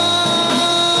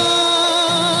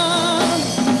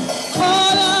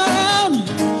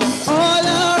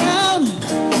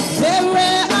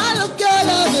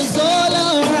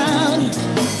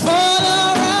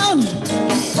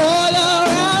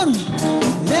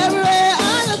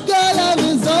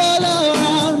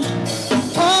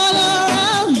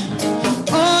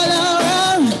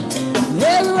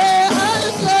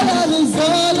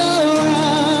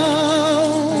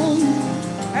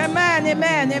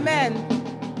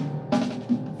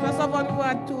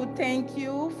 Thank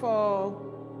you for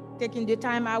taking the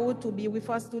time out to be with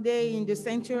us today in the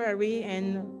sanctuary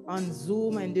and on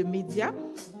Zoom and the media.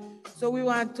 So we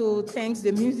want to thank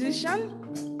the musician.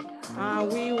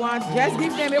 We want just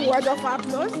give them a word of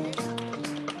applause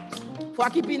for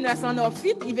keeping us on our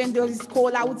feet, even though it's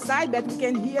cold outside, but we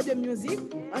can hear the music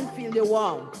and feel the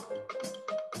warmth.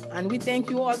 And we thank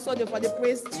you also for the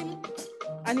praise team.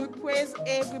 And we praise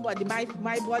everybody, my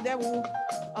brother,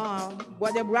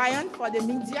 Brother Brian, for the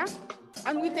media.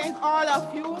 And we thank all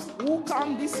of you who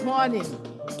come this morning.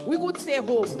 We could stay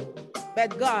home,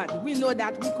 but God, we know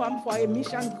that we come for a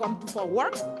mission, we come for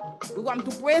work. We want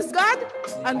to praise God,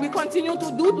 and we continue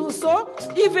to do so,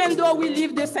 even though we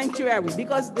leave the sanctuary,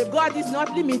 because the God is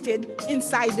not limited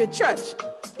inside the church.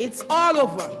 It's all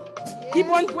over. Keep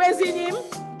on praising him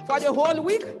for the whole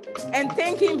week and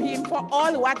thanking him for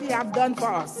all what he has done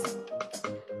for us.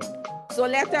 So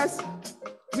let us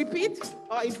repeat,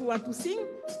 or if you want to sing,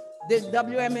 the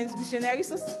WMN's Missionary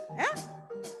Society.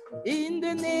 In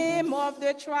the name of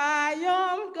the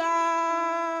triumph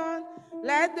God,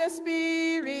 let the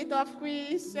spirit of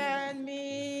Christian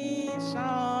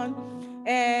mission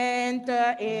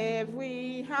enter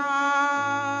every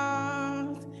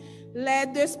heart.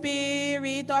 Let the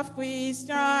spirit of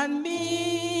Christian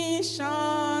mission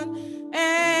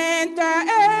enter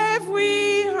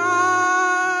every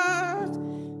heart.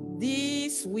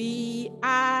 This we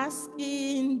ask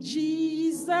in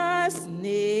Jesus'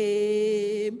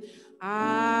 name.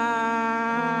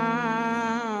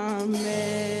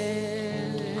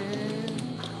 Amen.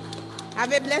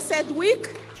 Have a blessed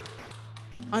week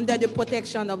under the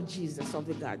protection of Jesus, of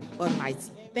the God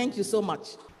Almighty. Thank you so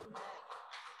much.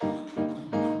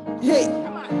 Hey.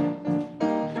 Come on.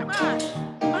 Come on.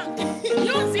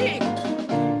 Music.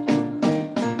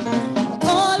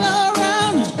 All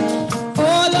around,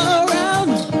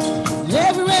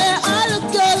 everywhere I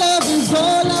look, your love is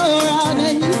all around.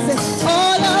 And you say,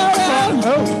 all around,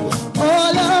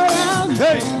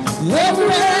 Hey.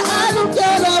 everywhere I look,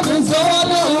 your love is all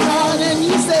around. And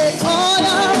you say, all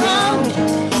around,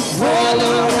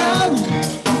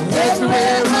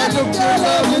 everywhere I look, your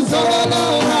love is all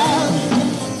around.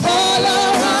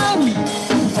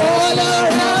 All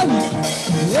around,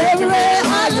 everywhere I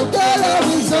look, your love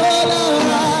is all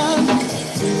around.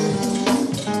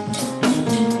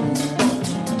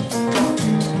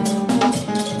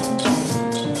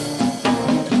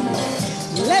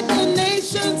 Let the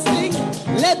nations sing,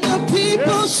 let the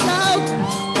people shout.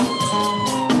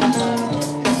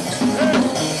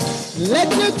 Let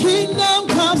your kingdom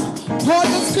come, pour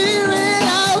the Spirit